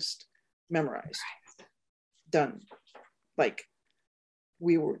A list memorized. Done. Like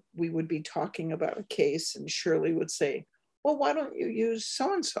we would be talking about a case and Shirley would say, well, why don't you use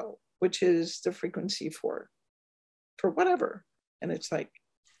so-and-so, which is the frequency for whatever. And it's like,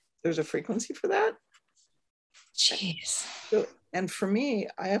 there's a frequency for that? Jeez. So, and for me,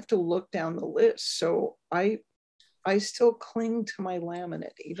 I have to look down the list. So I still cling to my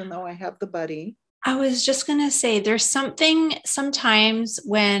laminate, even though I have the buddy. I was just going to say, there's something sometimes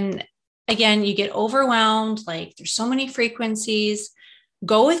when, again, you get overwhelmed, like there's so many frequencies,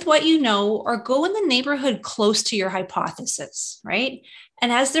 go with what you know, or go in the neighborhood close to your hypothesis, right?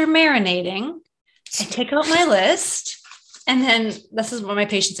 And as they're marinating, I take out my list. And then this is what my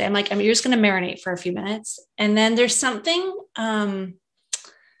patients say. I'm like, you're just going to marinate for a few minutes. And then there's something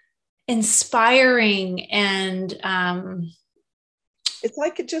inspiring and it's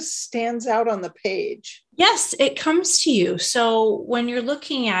like it just stands out on the page. Yes, it comes to you. So when you're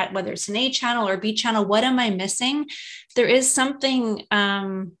looking at whether it's an A channel or B channel, what am I missing? There is something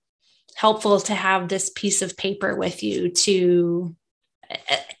helpful to have this piece of paper with you to,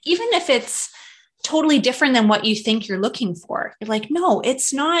 even if it's totally different than what you think you're looking for. You're like, no,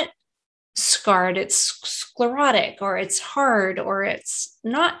 it's not scarred, it's sclerotic, or it's hard, or it's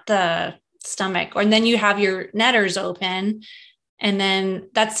not the stomach. And then you have your netters open. And then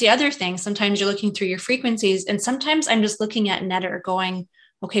that's the other thing. Sometimes you're looking through your frequencies. And sometimes I'm just looking at netter going,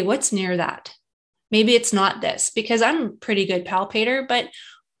 okay, what's near that? Maybe it's not this, because I'm a pretty good palpator, but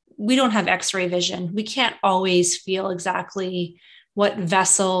we don't have X-ray vision. We can't always feel exactly what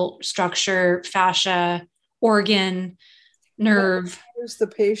vessel, structure, fascia, organ, nerve. There's the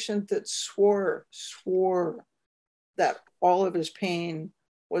patient that swore that all of his pain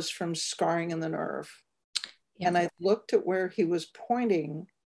was from scarring in the nerve. Yeah. And I looked at where he was pointing,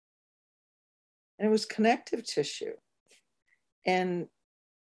 and it was connective tissue. And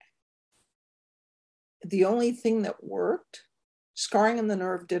the only thing that worked, scarring in the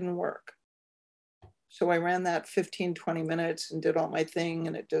nerve didn't work. So I ran that 15, 20 minutes and did all my thing,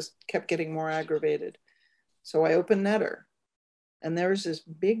 and it just kept getting more aggravated. So I opened Netter, and there's this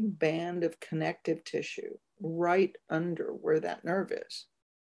big band of connective tissue right under where that nerve is.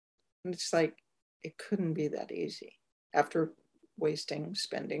 And it's like, it couldn't be that easy after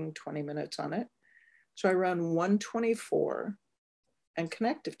spending 20 minutes on it. So I ran 124 and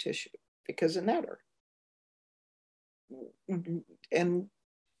connective tissue because of Netter. And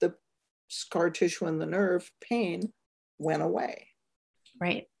the scar tissue in the nerve pain went away.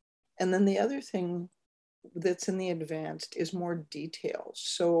 Right. And then the other thing that's in the advanced is more details.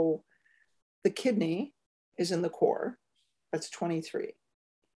 So the kidney is in the core, that's 23.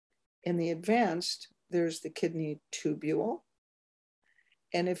 In the advanced, there's the kidney tubule.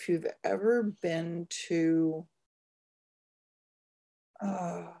 And if you've ever been to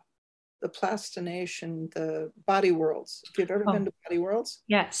the Plastination, the Body Worlds, if you've ever been to Body Worlds,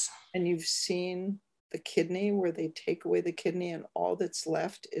 yes, and you've seen the kidney where they take away the kidney and all that's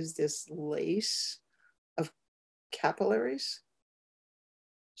left is this lace capillaries.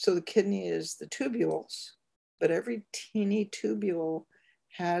 So the kidney is the tubules, but every teeny tubule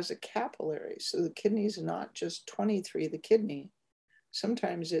has a capillary. So the kidney is not just 23, the kidney.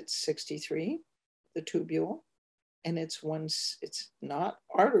 Sometimes it's 63, the tubule, and it's not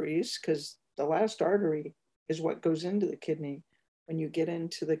arteries, because the last artery is what goes into the kidney. When you get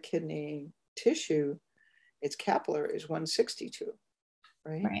into the kidney tissue, its capillaries, 162,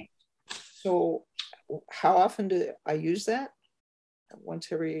 right? Right. So how often do I use that? Once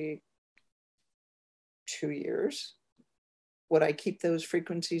every 2 years. Would I keep those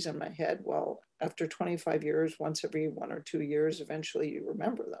frequencies in my head? Well, after 25 years, once every 1 or 2 years, eventually you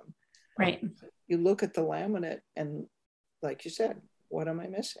remember them. Right. You look at the laminate and, like you said, what am I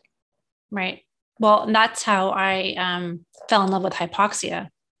missing? Right. Well, that's how I fell in love with hypoxia.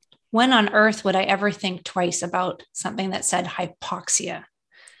 When on earth would I ever think twice about something that said hypoxia?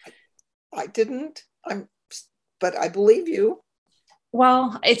 I didn't. But I believe you.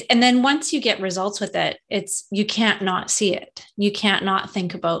 Well, and then once you get results with it, you can't not see it. You can't not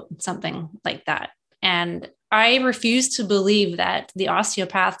think about something like that. And I refuse to believe that the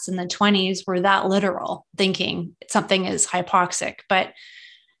osteopaths in the 20s were that literal, thinking something is hypoxic. But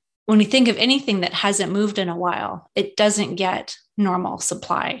when you think of anything that hasn't moved in a while, it doesn't get normal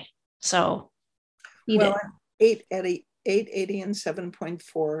supply. So, well, 880 and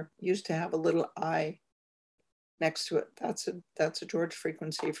 7.4 used to have a little I next to it. That's a George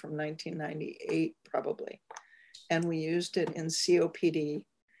frequency from 1998, probably. And we used it in COPD,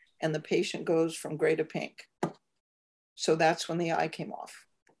 and the patient goes from gray to pink. So that's when the eye came off.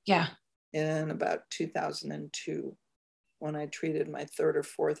 Yeah. In about 2002, when I treated my third or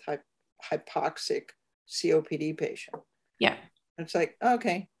fourth hypoxic COPD patient. Yeah. It's like,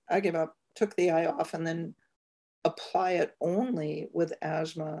 okay, I give up, took the eye off, and then apply it only with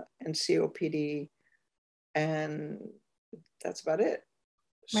asthma and COPD. And that's about it.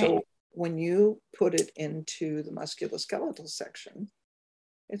 Right. So when you put it into the musculoskeletal section,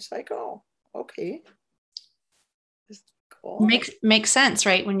 it's like, oh, okay. Cool. Makes sense,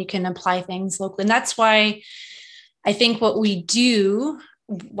 right? When you can apply things locally. And that's why I think what we do,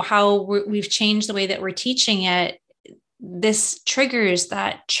 how we've changed the way that we're teaching it, this triggers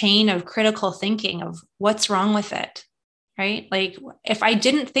that chain of critical thinking of what's wrong with it, right? Like if I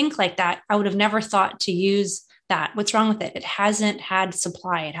didn't think like that, I would have never thought to use that. What's wrong with it? It hasn't had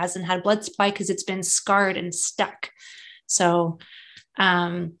supply. It hasn't had blood supply because it's been scarred and stuck. So,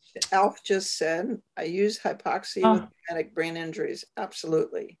 Alf just said, I use hypoxia with traumatic brain injuries.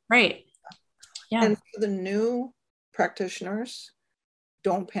 Absolutely. Right. Yeah. And for the new practitioners,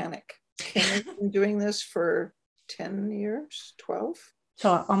 don't panic. Kim has been doing this for 10 years, 12?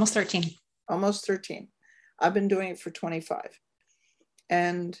 So almost 13. Almost 13. I've been doing it for 25.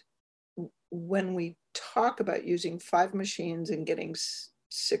 And when we talk about using 5 machines and getting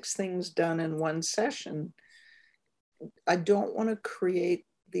 6 things done in one session, I don't want to create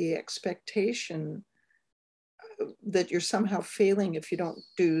the expectation that you're somehow failing if you don't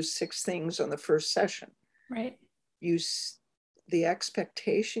do 6 things on the first session. Right. The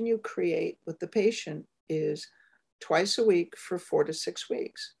expectation you create with the patient is twice a week for 4 to 6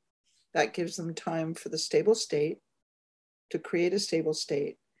 weeks. That gives them time for the stable state, to create a stable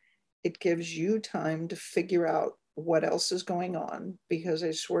state. It gives you time to figure out what else is going on, because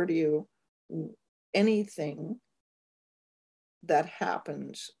I swear to you, anything that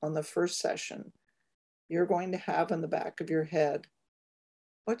happens on the first session, you're going to have in the back of your head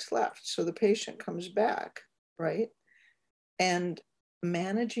what's left. So the patient comes back, right? And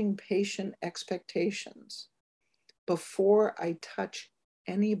managing patient expectations before I touch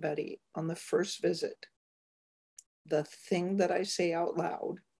anybody on the first visit, the thing that I say out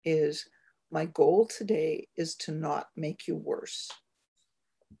loud is, my goal today is to not make you worse.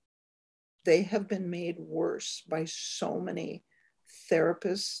 They have been made worse by so many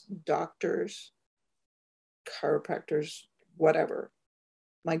therapists, doctors, chiropractors, whatever.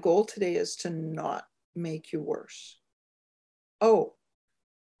 My goal today is to not make you worse. Oh,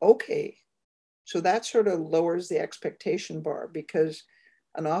 okay. So that sort of lowers the expectation bar, because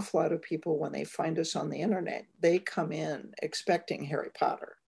an awful lot of people, when they find us on the internet, they come in expecting Harry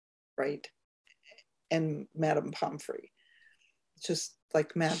Potter, right? And Madame Pomfrey. It's just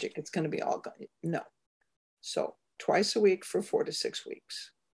like magic. It's going to be all gone. No. So twice a week for 4 to 6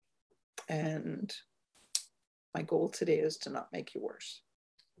 weeks. And my goal today is to not make you worse.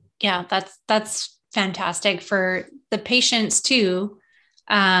 Yeah, that's fantastic for the patients too.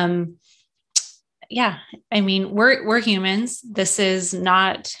 Yeah, I mean, we're humans. This is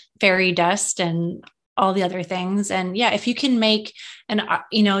not fairy dust and all the other things. And yeah, if you can make, and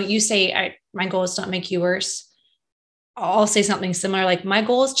you say, my goal is to not make you worse. I'll say something similar. Like my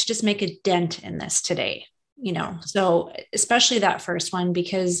goal is to just make a dent in this today, so especially that first one,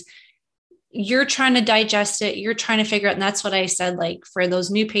 because you're trying to digest it, you're trying to figure out. And that's what I said, like for those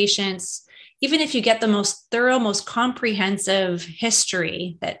new patients, even if you get the most thorough, most comprehensive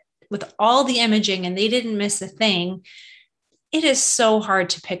history that with all the imaging and they didn't miss a thing, it is so hard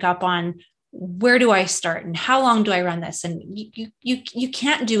to pick up on where do I start and how long do I run this? And you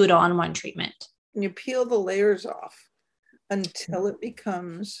can't do it all in one treatment. And you peel the layers off until it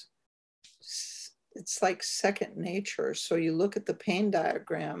becomes, it's like second nature. So you look at the pain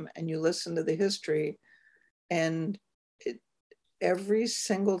diagram and you listen to the history, and every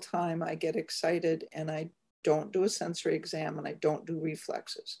single time I get excited and I don't do a sensory exam and I don't do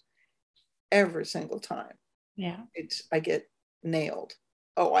reflexes, every single time. Yeah. I get nailed.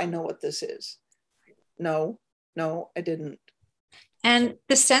 Oh, I know what this is. No, I didn't. And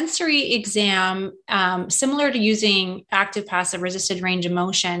the sensory exam, similar to using active passive resisted range of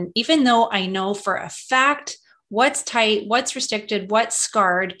motion, even though I know for a fact what's tight, what's restricted, what's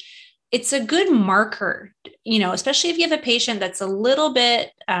scarred, it's a good marker, especially if you have a patient that's a little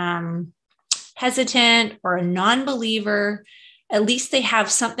bit hesitant or a non-believer. At least they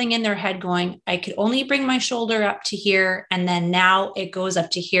have something in their head going, I could only bring my shoulder up to here. And then now it goes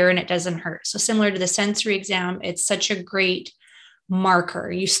up to here and it doesn't hurt. So similar to the sensory exam, it's such a great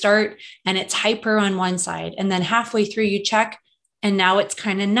marker. You start and it's hyper on one side, and then halfway through you check and now it's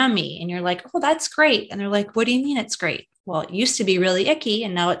kind of nummy and you're like, oh, that's great. And they're like, what do you mean it's great? Well, it used to be really icky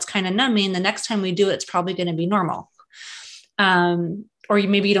and now it's kind of nummy. And the next time we do it, it's probably going to be normal. Or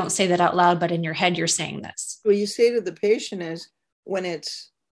maybe you don't say that out loud, but in your head, you're saying this. What you say to the patient is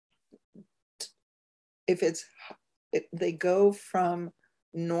they go from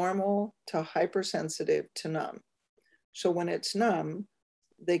normal to hypersensitive to numb. So when it's numb,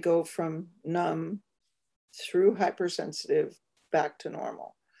 they go from numb through hypersensitive back to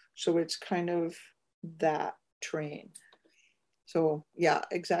normal. So it's kind of that train. So yeah,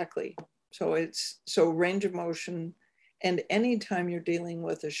 exactly. So range of motion, and anytime you're dealing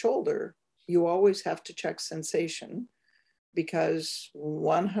with a shoulder, you always have to check sensation, because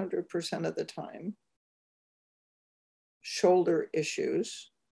 100% of the time, shoulder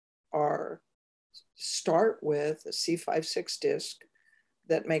issues start with a C5-6 disc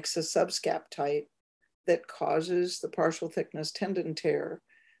that makes the subscap tight, that causes the partial thickness tendon tear,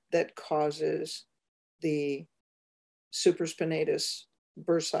 that causes the supraspinatus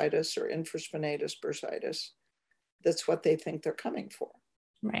bursitis or infraspinatus bursitis. That's what they think they're coming for.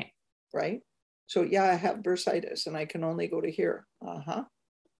 Right? So yeah, I have bursitis and I can only go to here.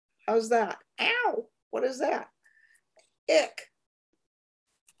 How's that? Ow! What is that? Ick.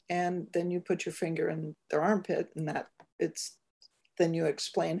 And then you put your finger in their armpit, and then you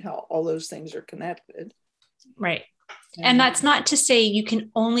explain how all those things are connected. Right. And that's not to say you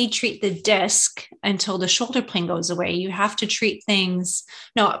can only treat the disc until the shoulder pain goes away. You have to treat things.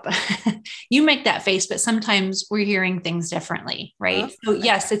 No, you make that face, but sometimes we're hearing things differently, right? So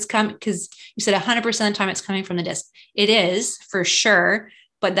yes, it's come because you said 100% of the time it's coming from the disc. It is for sure,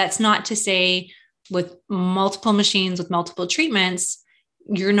 but that's not to say with multiple machines, with multiple treatments,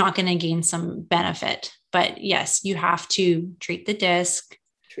 you're not going to gain some benefit. But yes, you have to treat the disc,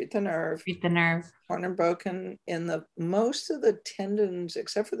 treat the nerve, torn and broken in most of the tendons,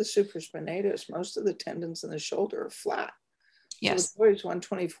 except for the supraspinatus, most of the tendons in the shoulder are flat. Yes. So it's always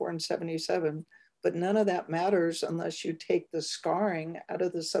 124 and 77, but none of that matters unless you take the scarring out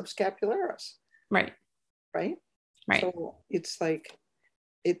of the subscapularis. Right. So it's like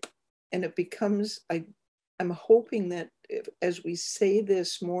it becomes, I'm hoping that as we say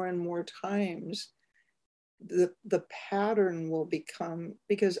this more and more times, the pattern will become,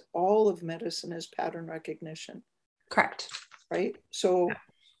 because all of medicine is pattern recognition. Correct. Right? So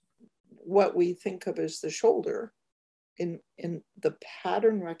what we think of as the shoulder in the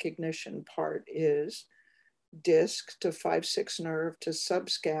pattern recognition part is disc to 5-6 nerve to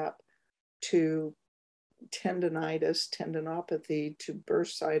subscap to tendonitis, tendinopathy to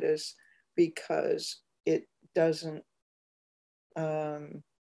bursitis, because it doesn't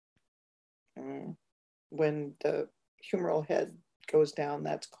when the humeral head goes down,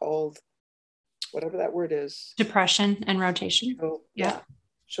 that's called whatever that word is. Depression and rotation. So, yeah.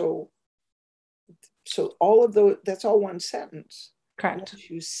 So all of those, that's all one sentence. Correct. Once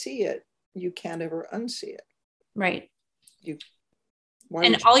you see it, you can't ever unsee it. Right.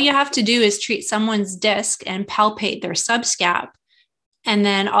 All you have to do is treat someone's disc and palpate their subscap. And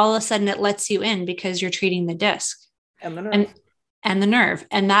then all of a sudden it lets you in because you're treating the disc. And the nerve. And the nerve.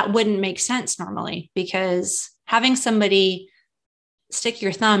 And that wouldn't make sense normally, because having somebody stick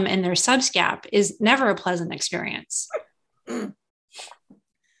your thumb in their subscap is never a pleasant experience.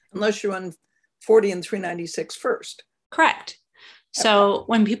 Unless you run 40 and 396 first. Correct. So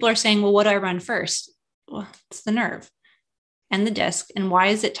when people are saying, well, what do I run first? Well, it's the nerve and the disc, and why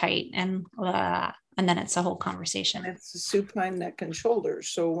is it tight? And then it's a whole conversation. And it's the supine neck and shoulders.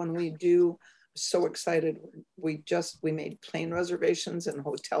 So when we do, so excited, we made plane reservations and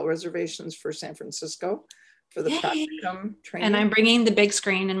hotel reservations for San Francisco for the practicum training. And I'm bringing the big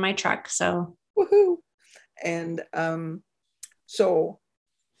screen in my truck. So woohoo! And so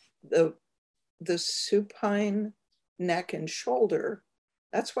the supine neck and shoulder,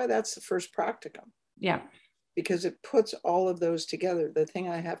 that's why that's the first practicum. Yeah. Because it puts all of those together. The thing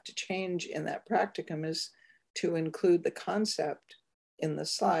I have to change in that practicum is to include the concept in the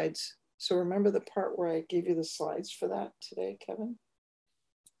slides. So remember the part where I gave you the slides for that today, Kevin?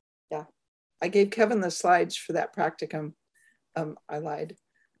 Yeah, I gave Kevin the slides for that practicum. I lied.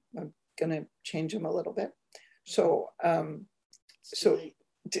 I'm gonna change them a little bit. So,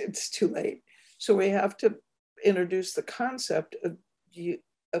 it's too late. So we have to introduce the concept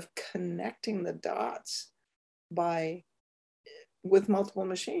of connecting the dots with multiple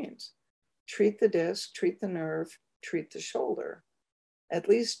machines. Treat the disc, treat the nerve, treat the shoulder. At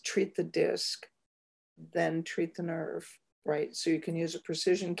least treat the disc, then treat the nerve, right? So you can use a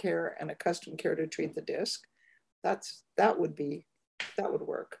precision care and a custom care to treat the disc. That would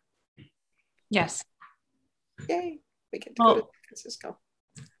work. Yes. Yay, we get to go to San Francisco.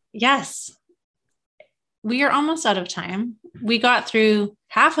 Yes. We are almost out of time. We got through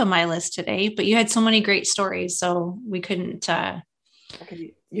half of my list today, but you had so many great stories, so we couldn't.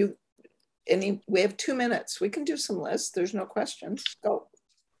 Okay, we have 2 minutes. We can do some lists. There's no questions. Go.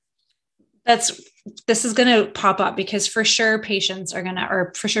 This is going to pop up because for sure patients are going to,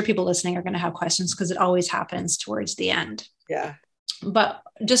 or for sure people listening are going to have questions because it always happens towards the end. Yeah. But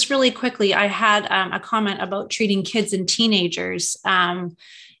just really quickly, I had a comment about treating kids and teenagers.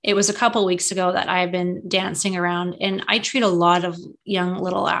 It was a couple of weeks ago that I've been dancing around, and I treat a lot of young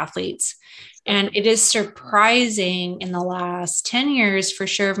little athletes. And it is surprising in the last 10 years, for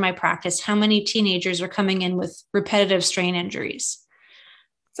sure, of my practice, how many teenagers are coming in with repetitive strain injuries.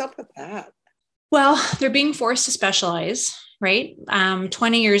 What's up with that? Well, they're being forced to specialize, right?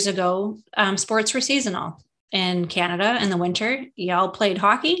 20 years ago, sports were seasonal. In Canada in the winter, y'all played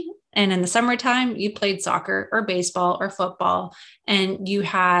hockey. And in the summertime, you played soccer or baseball or football, and you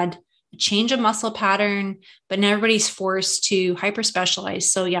had a change of muscle pattern, but now everybody's forced to hyper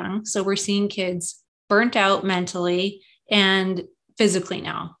specialize so young. So we're seeing kids burnt out mentally and physically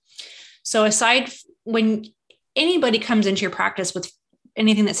now. So when anybody comes into your practice with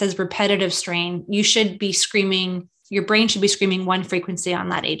anything that says repetitive strain, you should be screaming, your brain should be screaming one frequency on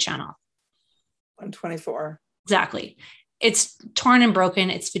that A channel. 124. Exactly. It's torn and broken.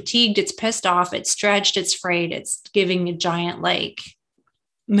 It's fatigued. It's pissed off. It's stretched. It's frayed. It's giving a giant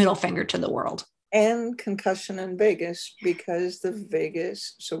middle finger to the world. And concussion in vagus, because the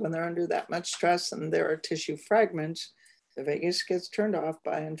vagus, so when they're under that much stress and there are tissue fragments, the vagus gets turned off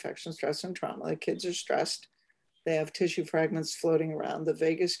by infection, stress, and trauma. The kids are stressed. They have tissue fragments floating around. The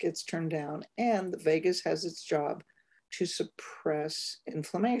vagus gets turned down, and the vagus has its job to suppress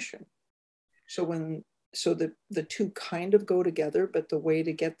inflammation. So the two kind of go together, but the way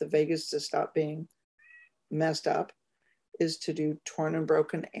to get the vagus to stop being messed up is to do torn and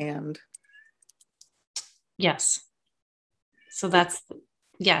broken and. Yes. So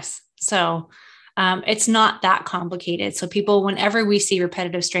yes. So it's not that complicated. So people, whenever we see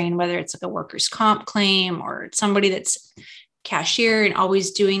repetitive strain, whether it's like a workers' comp claim or somebody that's cashier and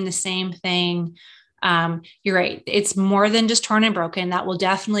always doing the same thing, you're right. It's more than just torn and broken. That will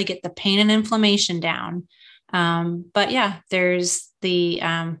definitely get the pain and inflammation down. But yeah, there's the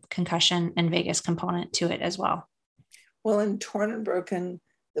concussion and vagus component to it as well. Well, in torn and broken,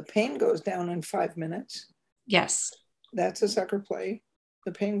 the pain goes down in 5 minutes. Yes. That's a sucker play.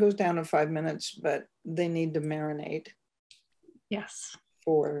 The pain goes down in 5 minutes, but they need to marinate. Yes.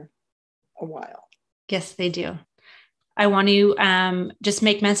 For a while. Yes, they do. I want to just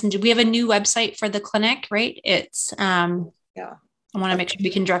make mention. We have a new website for the clinic, right? It's yeah. I want to make sure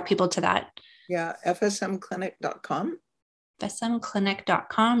we can direct people to that. Yeah, fsmclinic.com.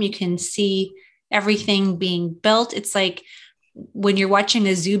 fsmclinic.com. You can see everything being built. It's like when you're watching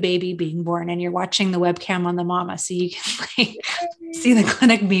a zoo baby being born and you're watching the webcam on the mama, so you can see the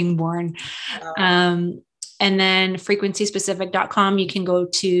clinic being born. Wow. And then frequencyspecific.com, you can go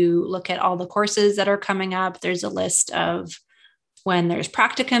to look at all the courses that are coming up. There's a list of when there's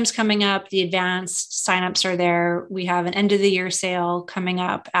practicums coming up, the advanced signups are there. We have an end of the year sale coming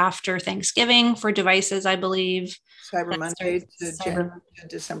up after Thanksgiving for devices, I believe. Cyber Monday to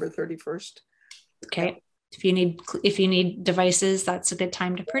December 31st. Okay. if you need devices, that's a good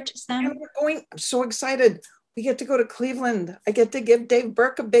time to purchase them. And we're going, I'm so excited. We get to go to Cleveland. I get to give Dave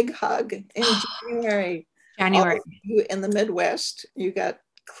Burke a big hug in January. January. All of you in the Midwest, you got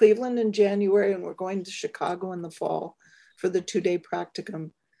Cleveland in January, and we're going to Chicago in the fall for the 2-day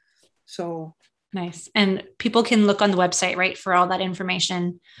practicum. So nice. And people can look on the website, right, for all that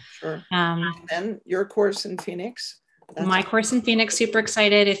information. Sure. And then your course in Phoenix. My course in Phoenix, super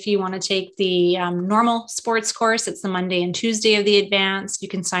excited. If you want to take the normal sports course, it's the Monday and Tuesday of the advanced. You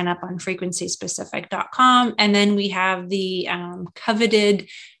can sign up on frequencyspecific.com. And then we have the coveted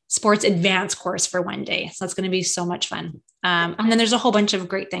sports advanced course for one day. So that's going to be so much fun. And then there's a whole bunch of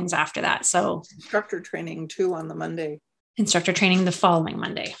great things after that. So instructor training too on the Monday. Instructor training the following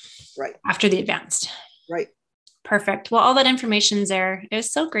Monday. Right. After the advanced. Right. Perfect. Well, all that information's there. It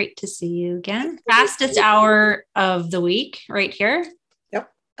was so great to see you again. Fastest hour of the week right here.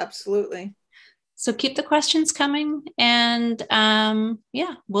 Yep, absolutely. So keep the questions coming. And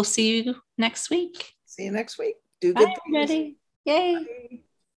yeah, we'll see you next week. See you next week. Do Bye, good everybody. Yay.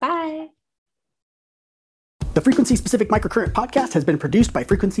 Bye. Bye. The Frequency Specific Microcurrent podcast has been produced by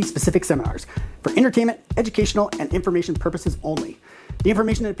Frequency Specific Seminars for entertainment, educational, and information purposes only. The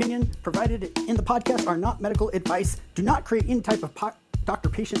information and opinion provided in the podcast are not medical advice, do not create any type of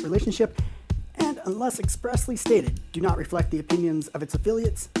doctor-patient relationship, and unless expressly stated, do not reflect the opinions of its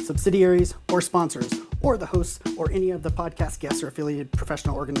affiliates, subsidiaries, or sponsors, or the hosts, or any of the podcast guests or affiliated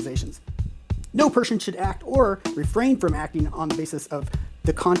professional organizations. No person should act or refrain from acting on the basis of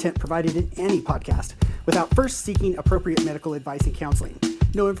the content provided in any podcast without first seeking appropriate medical advice and counseling.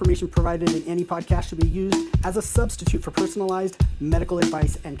 No information provided in any podcast should be used as a substitute for personalized medical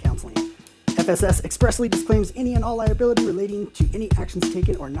advice and counseling. FSS expressly disclaims any and all liability relating to any actions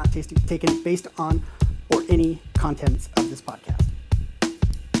taken or not taken based on or any contents of this podcast.